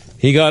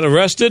 He got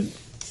arrested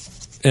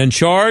and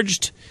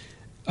charged.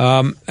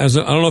 I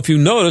don't know if you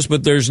noticed,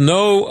 but there's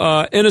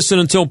no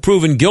innocent until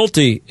proven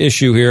guilty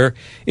issue here.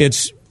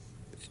 It's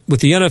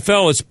with the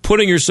NFL, it's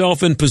putting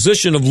yourself in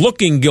position of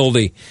looking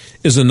guilty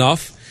is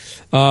enough.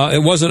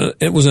 It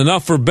was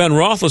enough for Ben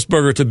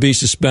Roethlisberger to be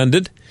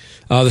suspended.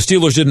 The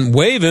Steelers didn't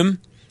waive him,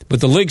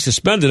 but the league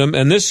suspended him.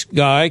 And this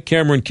guy,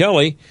 Cameron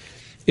Kelly,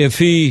 if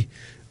he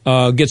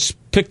gets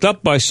picked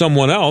up by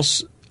someone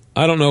else,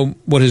 I don't know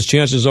what his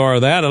chances are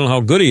of that. I don't know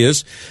how good he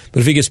is, but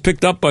if he gets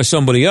picked up by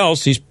somebody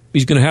else, he's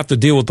going to have to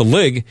deal with the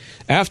league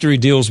after he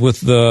deals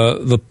with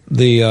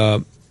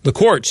the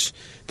courts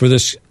for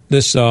this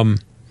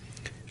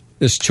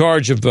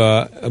charge of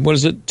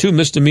 2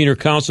 misdemeanor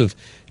counts of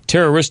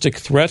terroristic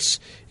threats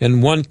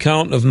and 1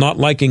 count of not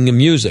liking the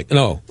music.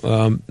 No,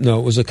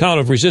 it was a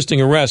count of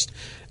resisting arrest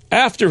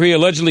after he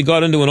allegedly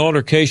got into an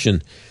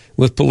altercation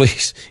with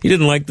police. He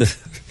didn't like the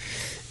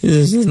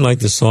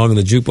song in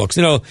the jukebox.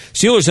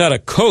 Steelers had a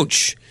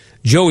coach,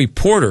 Joey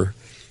Porter,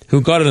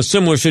 who got in a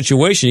similar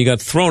situation. He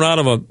got thrown out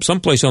of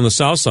someplace on the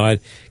south side.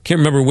 Can't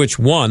remember which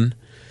one.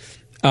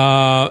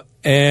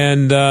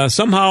 And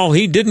somehow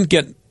he didn't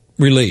get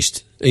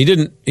released.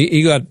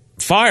 He got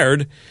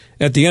fired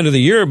at the end of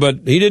the year, but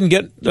he didn't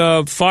get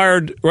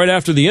fired right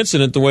after the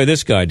incident the way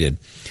this guy did.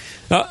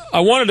 I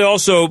wanted to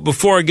also,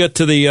 before I get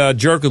to the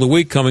Jerk of the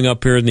Week coming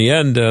up here in the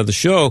end of the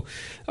show,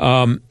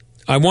 I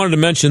wanted to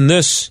mention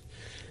this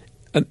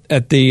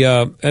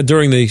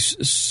during the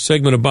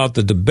segment about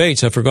the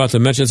debates. I forgot to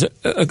mention it's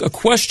a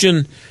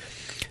question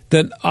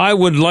that I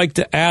would like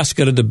to ask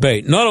at a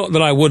debate. Not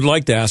that I would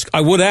like to ask.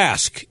 I would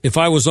ask if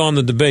I was on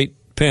the debate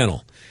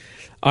panel.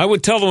 I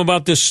would tell them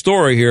about this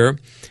story here,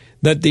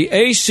 that the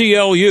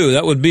ACLU,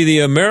 that would be the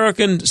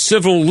American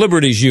Civil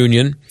Liberties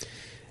Union,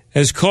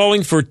 is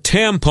calling for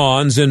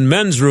tampons in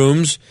men's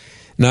rooms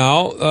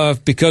now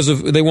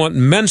because they want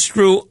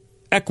menstrual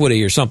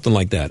equity or something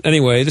like that.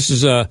 Anyway,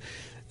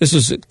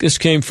 this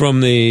came from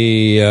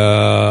the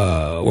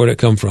where did it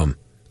come from?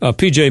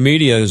 PJ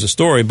Media is a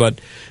story, but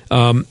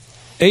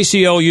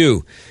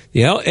ACLU.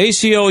 Yeah,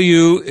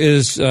 ACLU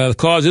is the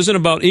cause isn't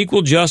about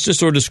equal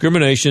justice or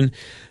discrimination,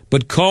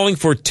 but calling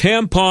for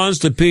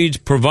tampons to be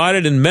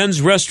provided in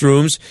men's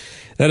restrooms.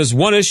 That is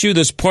one issue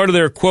that's part of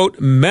their, quote,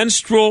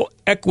 menstrual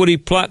equity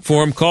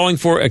platform, calling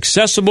for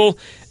accessible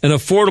and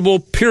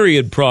affordable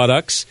period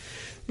products.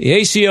 The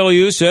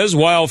ACLU says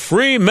while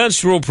free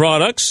menstrual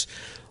products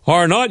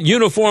are not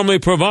uniformly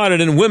provided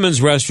in women's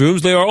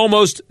restrooms, they are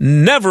almost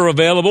never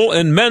available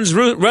in men's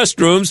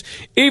restrooms,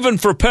 even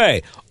for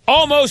pay.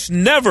 Almost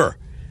never.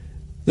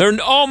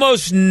 They're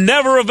almost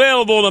never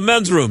available in the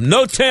men's room.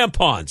 No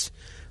tampons.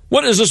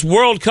 What is this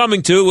world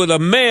coming to where a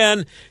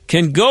man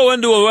can go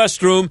into a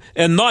restroom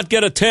and not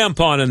get a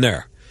tampon in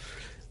there?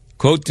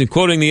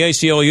 Quoting the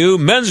ACLU,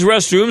 men's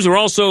restrooms are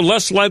also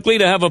less likely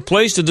to have a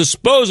place to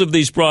dispose of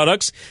these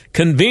products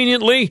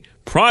conveniently,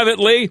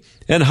 privately,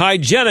 and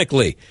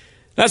hygienically.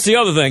 That's the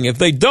other thing. If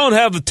they don't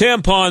have the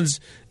tampons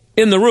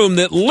in the room,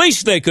 the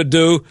least they could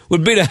do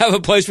would be to have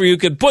a place where you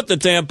could put the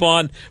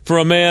tampon for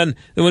a man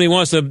when he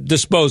wants to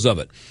dispose of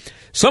it.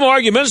 Some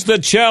arguments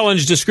that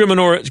challenge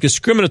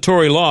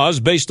discriminatory laws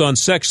based on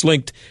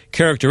sex-linked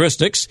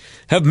characteristics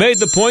have made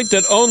the point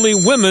that only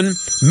women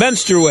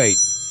menstruate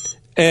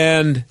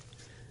and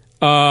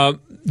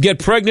get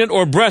pregnant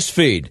or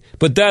breastfeed.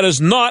 But that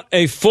is not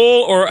a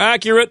full or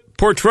accurate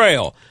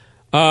portrayal.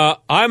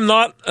 I'm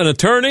not an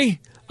attorney.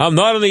 I'm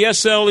not in the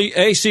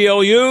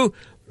ACLU.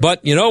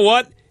 But you know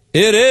what?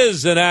 It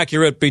is an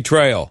accurate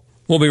portrayal.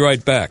 We'll be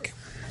right back.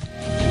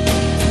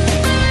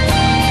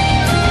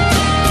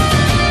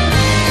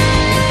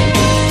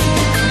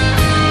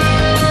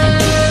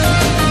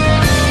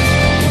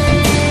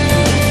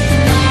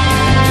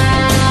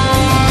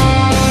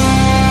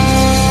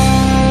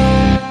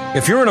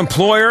 If you're an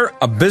employer,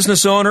 a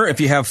business owner, if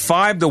you have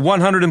 5 to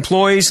 100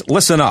 employees,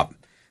 listen up.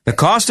 The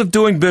cost of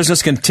doing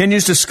business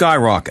continues to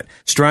skyrocket,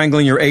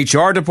 strangling your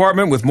HR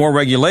department with more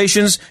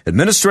regulations,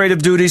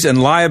 administrative duties,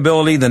 and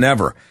liability than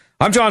ever.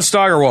 I'm John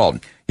Steigerwald.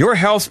 Your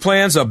health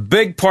plan's a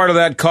big part of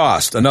that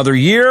cost. Another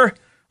year,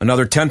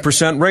 another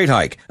 10% rate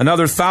hike,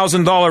 another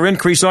 $1,000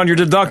 increase on your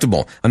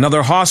deductible,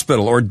 another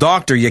hospital or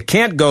doctor you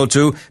can't go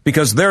to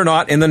because they're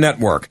not in the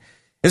network.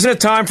 Isn't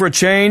it time for a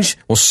change?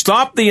 Well,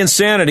 stop the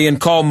insanity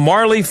and call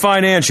Marley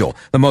Financial,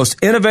 the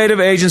most innovative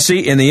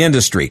agency in the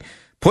industry.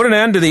 Put an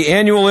end to the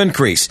annual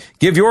increase.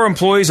 Give your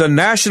employees a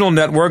national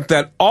network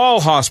that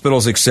all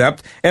hospitals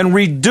accept and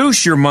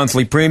reduce your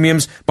monthly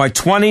premiums by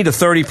 20 to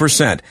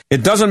 30%.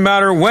 It doesn't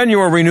matter when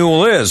your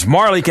renewal is.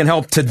 Marley can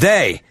help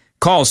today.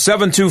 Call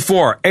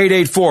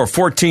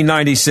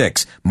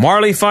 724-884-1496.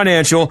 Marley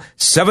Financial,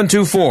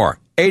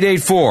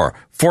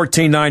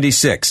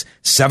 724-884-1496.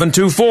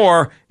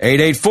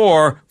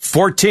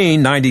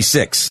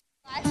 724-884-1496.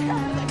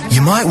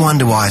 You might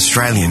wonder why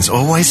Australians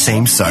always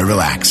seem so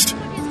relaxed.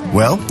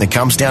 Well, it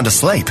comes down to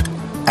sleep,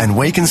 and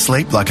we can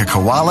sleep like a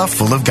koala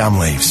full of gum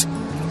leaves.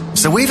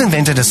 So we've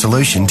invented a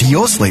solution to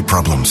your sleep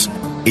problems.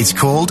 It's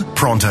called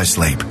Pronto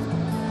Sleep.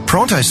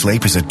 Pronto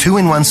Sleep is a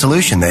 2-in-1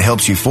 solution that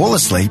helps you fall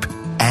asleep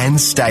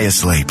and stay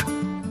asleep.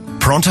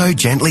 Pronto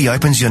gently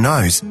opens your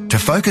nose to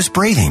focus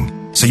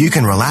breathing so you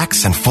can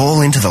relax and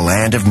fall into the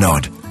land of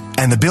Nod.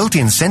 And the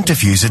built-in scent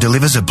diffuser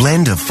delivers a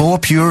blend of 4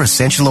 pure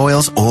essential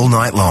oils all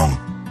night long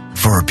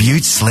for a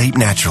beaut sleep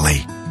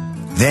naturally.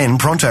 Then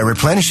Pronto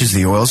replenishes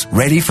the oils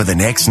ready for the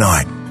next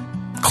night.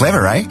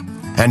 Clever, eh?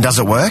 And does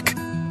it work?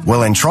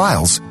 Well, in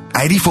trials,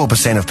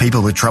 84% of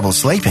people with trouble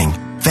sleeping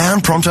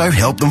found Pronto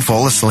helped them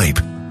fall asleep.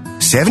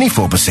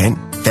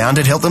 74% found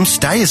it helped them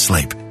stay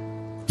asleep.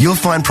 You'll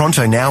find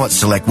Pronto now at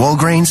select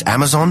Walgreens,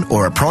 Amazon,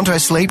 or at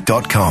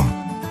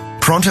prontosleep.com.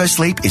 Pronto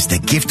Sleep is the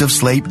gift of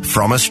sleep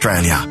from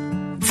Australia.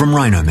 From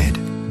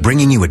Rhinomed,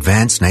 bringing you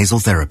advanced nasal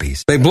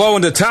therapies. They blow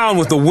into town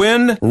with the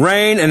wind,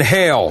 rain, and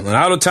hail. And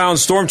out-of-town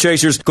storm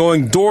chasers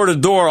going door to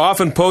door,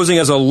 often posing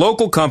as a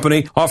local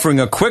company offering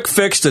a quick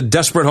fix to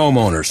desperate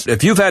homeowners.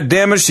 If you've had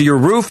damage to your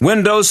roof,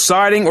 windows,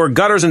 siding, or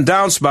gutters and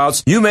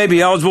downspouts, you may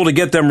be eligible to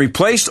get them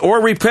replaced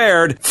or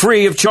repaired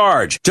free of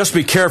charge. Just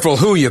be careful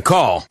who you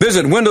call.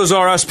 Visit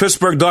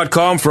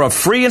WindowsRUsPittsburgh.com for a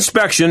free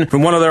inspection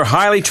from one of their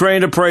highly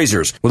trained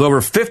appraisers. With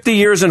over 50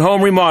 years in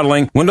home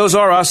remodeling, Windows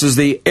R Us is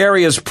the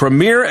area's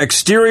premier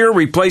exterior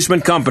replacement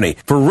company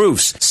for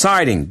roofs,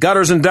 siding,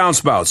 gutters and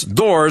downspouts,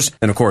 doors,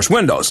 and of course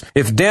windows.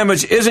 If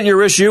damage isn't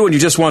your issue and you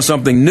just want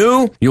something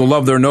new, you'll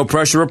love their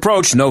no-pressure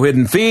approach, no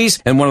hidden fees,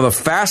 and one of the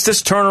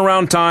fastest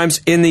turnaround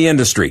times in the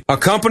industry. A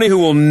company who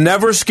will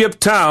never skip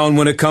town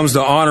when it comes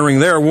to honoring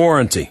their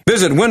warranty.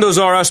 Visit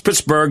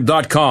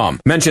WindowsRUsPittsburgh.com.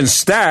 Mention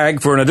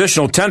STAG for an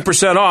additional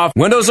 10% off.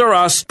 Windows R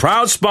Us,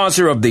 proud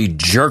sponsor of the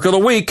Jerk of the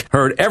Week,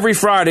 heard every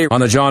Friday on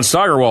the John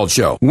Steigerwald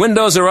Show.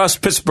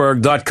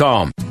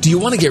 WindowsRUsPittsburgh.com. Do you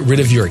want to get rid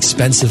of your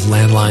expensive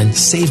landline,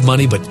 save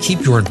money, but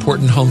keep your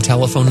important home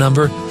telephone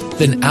number?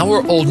 Then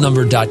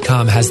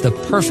OurOldNumber.com has the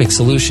perfect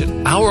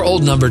solution.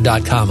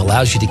 OurOldNumber.com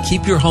allows you to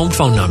keep your home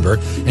phone number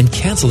and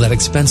cancel that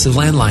expensive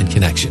landline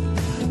connection.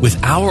 With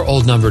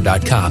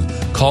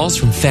OurOldNumber.com, calls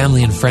from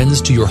family and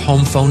friends to your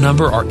home phone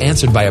number are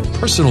answered by a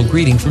personal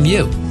greeting from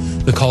you.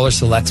 The caller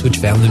selects which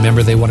family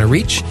member they want to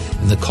reach,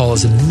 and the call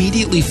is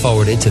immediately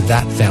forwarded to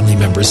that family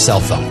member's cell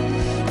phone.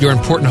 Your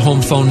important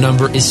home phone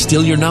number is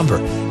still your number.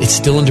 It's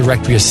still in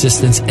directory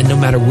assistance, and no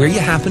matter where you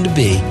happen to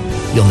be,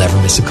 you'll never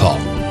miss a call.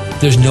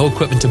 There's no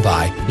equipment to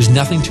buy. There's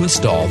nothing to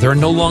install. There are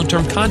no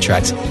long-term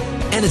contracts,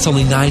 and it's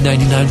only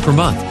 $9.99 per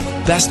month.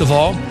 Best of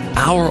all,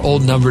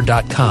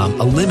 OurOldNumber.com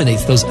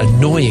eliminates those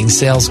annoying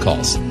sales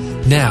calls.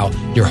 Now,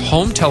 your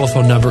home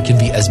telephone number can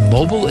be as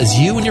mobile as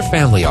you and your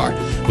family are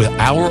with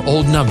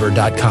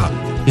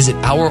OurOldNumber.com. Visit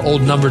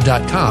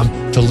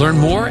OurOldNumber.com to learn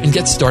more and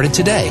get started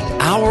today.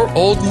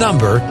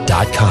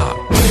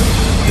 OurOldNumber.com.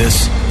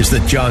 This is the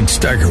John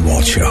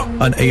Steigerwald Show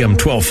on AM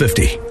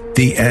 1250.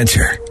 The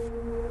Answer.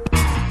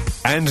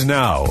 And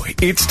now,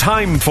 it's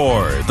time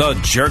for The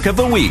Jerk of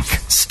the Week,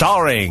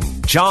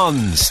 starring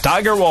John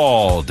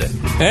Steigerwald.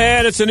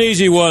 And it's an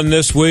easy one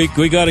this week.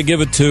 We got to give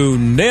it to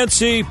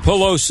Nancy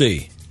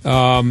Pelosi.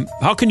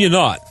 How can you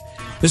not?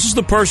 This is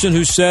the person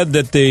who said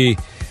that the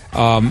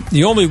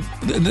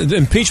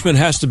impeachment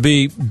has to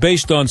be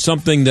based on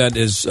something that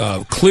is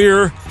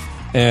clear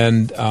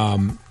and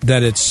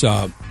that it's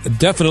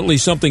definitely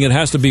something that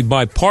has to be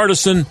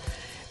bipartisan.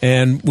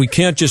 And we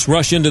can't just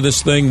rush into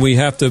this thing. We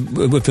have to,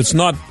 if it's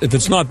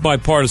not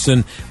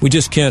bipartisan, we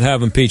just can't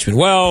have impeachment.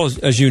 Well,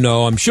 as you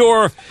know, I'm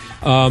sure,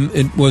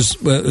 it was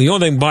the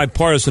only thing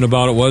bipartisan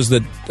about it was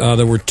that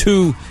there were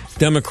 2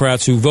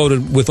 Democrats who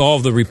voted with all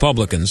of the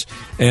Republicans,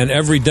 and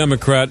every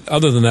Democrat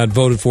other than that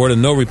voted for it,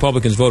 and no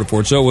Republicans voted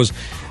for it. So it was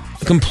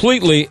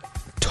completely,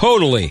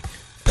 totally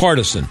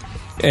partisan.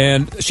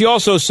 And she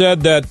also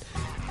said that,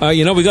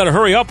 we got to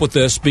hurry up with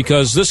this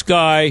because this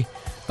guy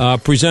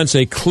presents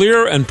a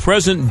clear and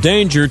present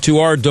danger to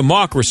our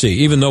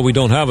democracy, even though we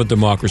don't have a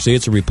democracy.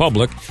 It's a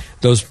republic.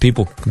 Those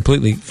people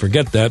completely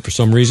forget that for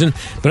some reason.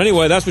 But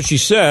anyway, that's what she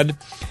said.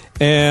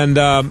 And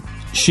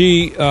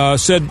she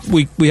said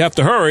we have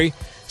to hurry.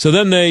 So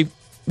then they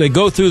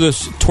go through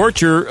this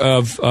torture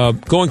of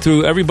going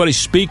through everybody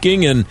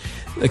speaking and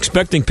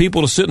expecting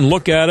people to sit and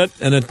look at it.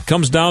 And it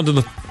comes down to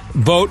the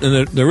vote,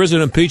 and there is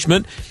an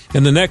impeachment.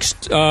 And the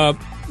next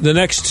the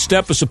next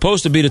step is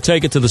supposed to be to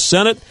take it to the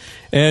Senate,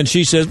 and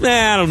she says,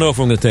 I don't know if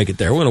I'm going to take it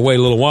there. We're going to wait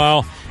a little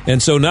while.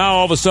 And so now,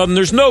 all of a sudden,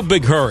 there's no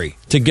big hurry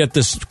to get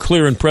this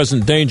clear and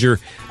present danger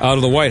out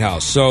of the White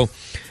House. So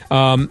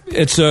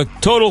it's a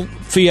total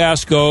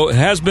fiasco. It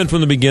has been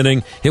from the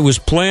beginning. It was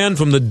planned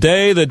from the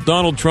day that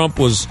Donald Trump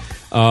was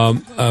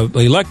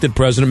elected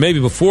president, maybe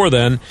before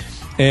then.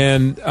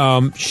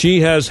 And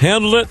she has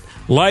handled it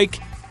like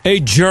a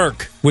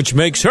jerk, which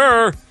makes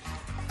her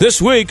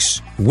this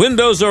week's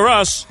Windows Are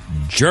Us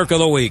Jerk of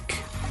the Week.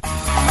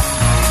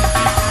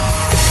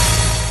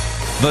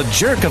 The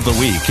Jerk of the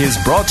Week is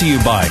brought to you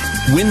by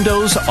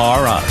Windows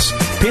R Us,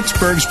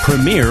 Pittsburgh's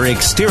premier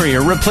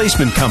exterior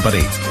replacement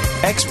company.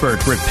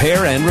 Expert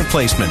repair and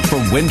replacement for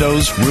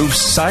windows,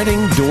 roofs,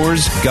 siding,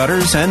 doors,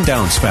 gutters, and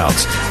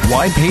downspouts.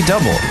 Why pay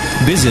double?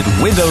 Visit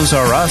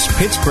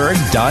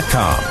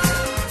WindowsRUsPittsburgh.com.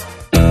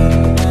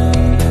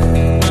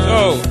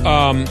 So,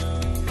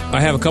 I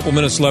have a couple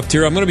minutes left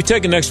here. I'm going to be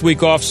taking next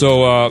week off,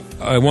 so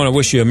I want to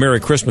wish you a Merry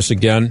Christmas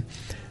again.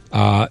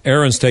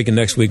 Aaron's taking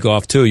next week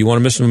off, too. You want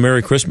to miss him a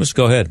Merry Christmas?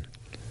 Go ahead.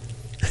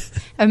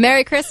 A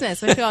Merry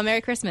Christmas. Wish you all a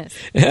Merry Christmas.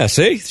 Yeah,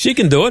 see? She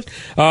can do it.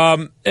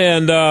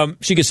 And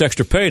she gets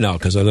extra pay now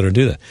because I let her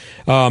do that.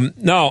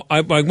 Now, I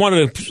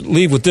wanted to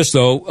leave with this,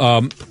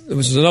 though.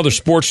 This is another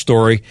sports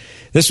story.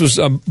 This was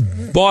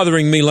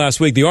bothering me last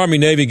week. The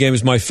Army-Navy game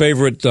is my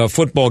favorite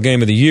football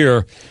game of the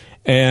year.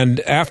 And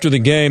after the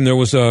game, there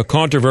was a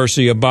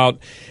controversy about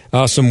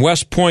some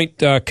West Point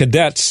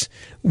cadets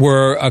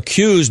were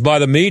accused by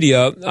the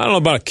media. I don't know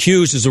about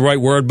accused is the right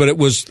word, but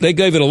they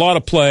gave it a lot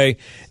of play,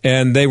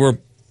 and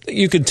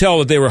you could tell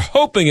that they were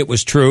hoping it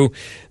was true,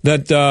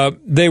 that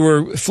they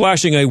were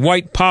flashing a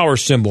white power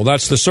symbol.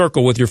 That's the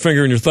circle with your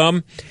finger and your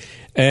thumb.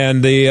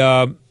 And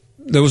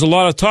there was a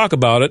lot of talk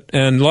about it,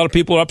 and a lot of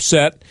people are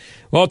upset.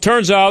 Well, it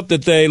turns out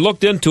that they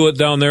looked into it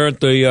down there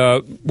at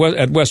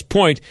West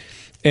Point,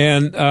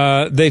 and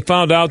they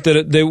found out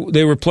that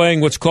they were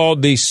playing what's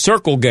called the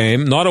circle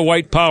game, not a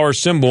white power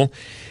symbol.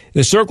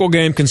 The circle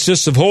game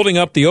consists of holding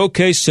up the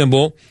OK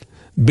symbol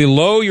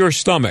below your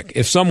stomach.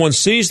 If someone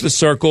sees the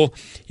circle,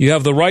 you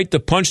have the right to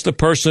punch the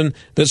person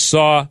that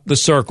saw the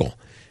circle.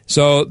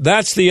 So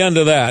that's the end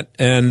of that.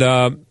 And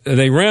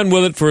they ran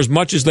with it for as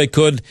much as they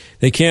could.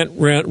 They can't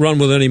run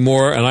with it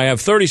anymore. And I have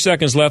 30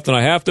 seconds left, and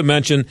I have to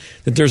mention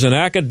that there's an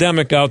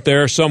academic out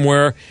there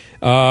somewhere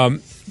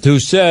who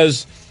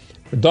says,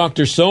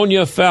 Dr.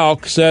 Sonia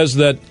Falk says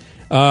that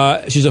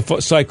she's a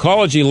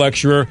psychology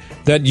lecturer,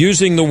 that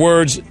using the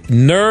words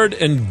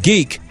nerd and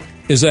geek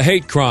is a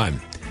hate crime.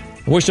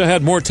 I wish I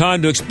had more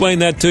time to explain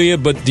that to you,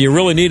 but do you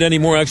really need any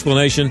more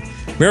explanation?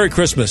 Merry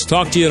Christmas.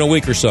 Talk to you in a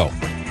week or so.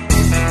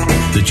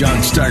 The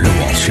John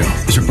Steigerwald Show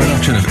is a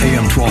production of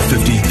AM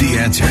 1250 The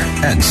Answer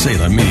and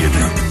Salem Media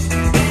Group.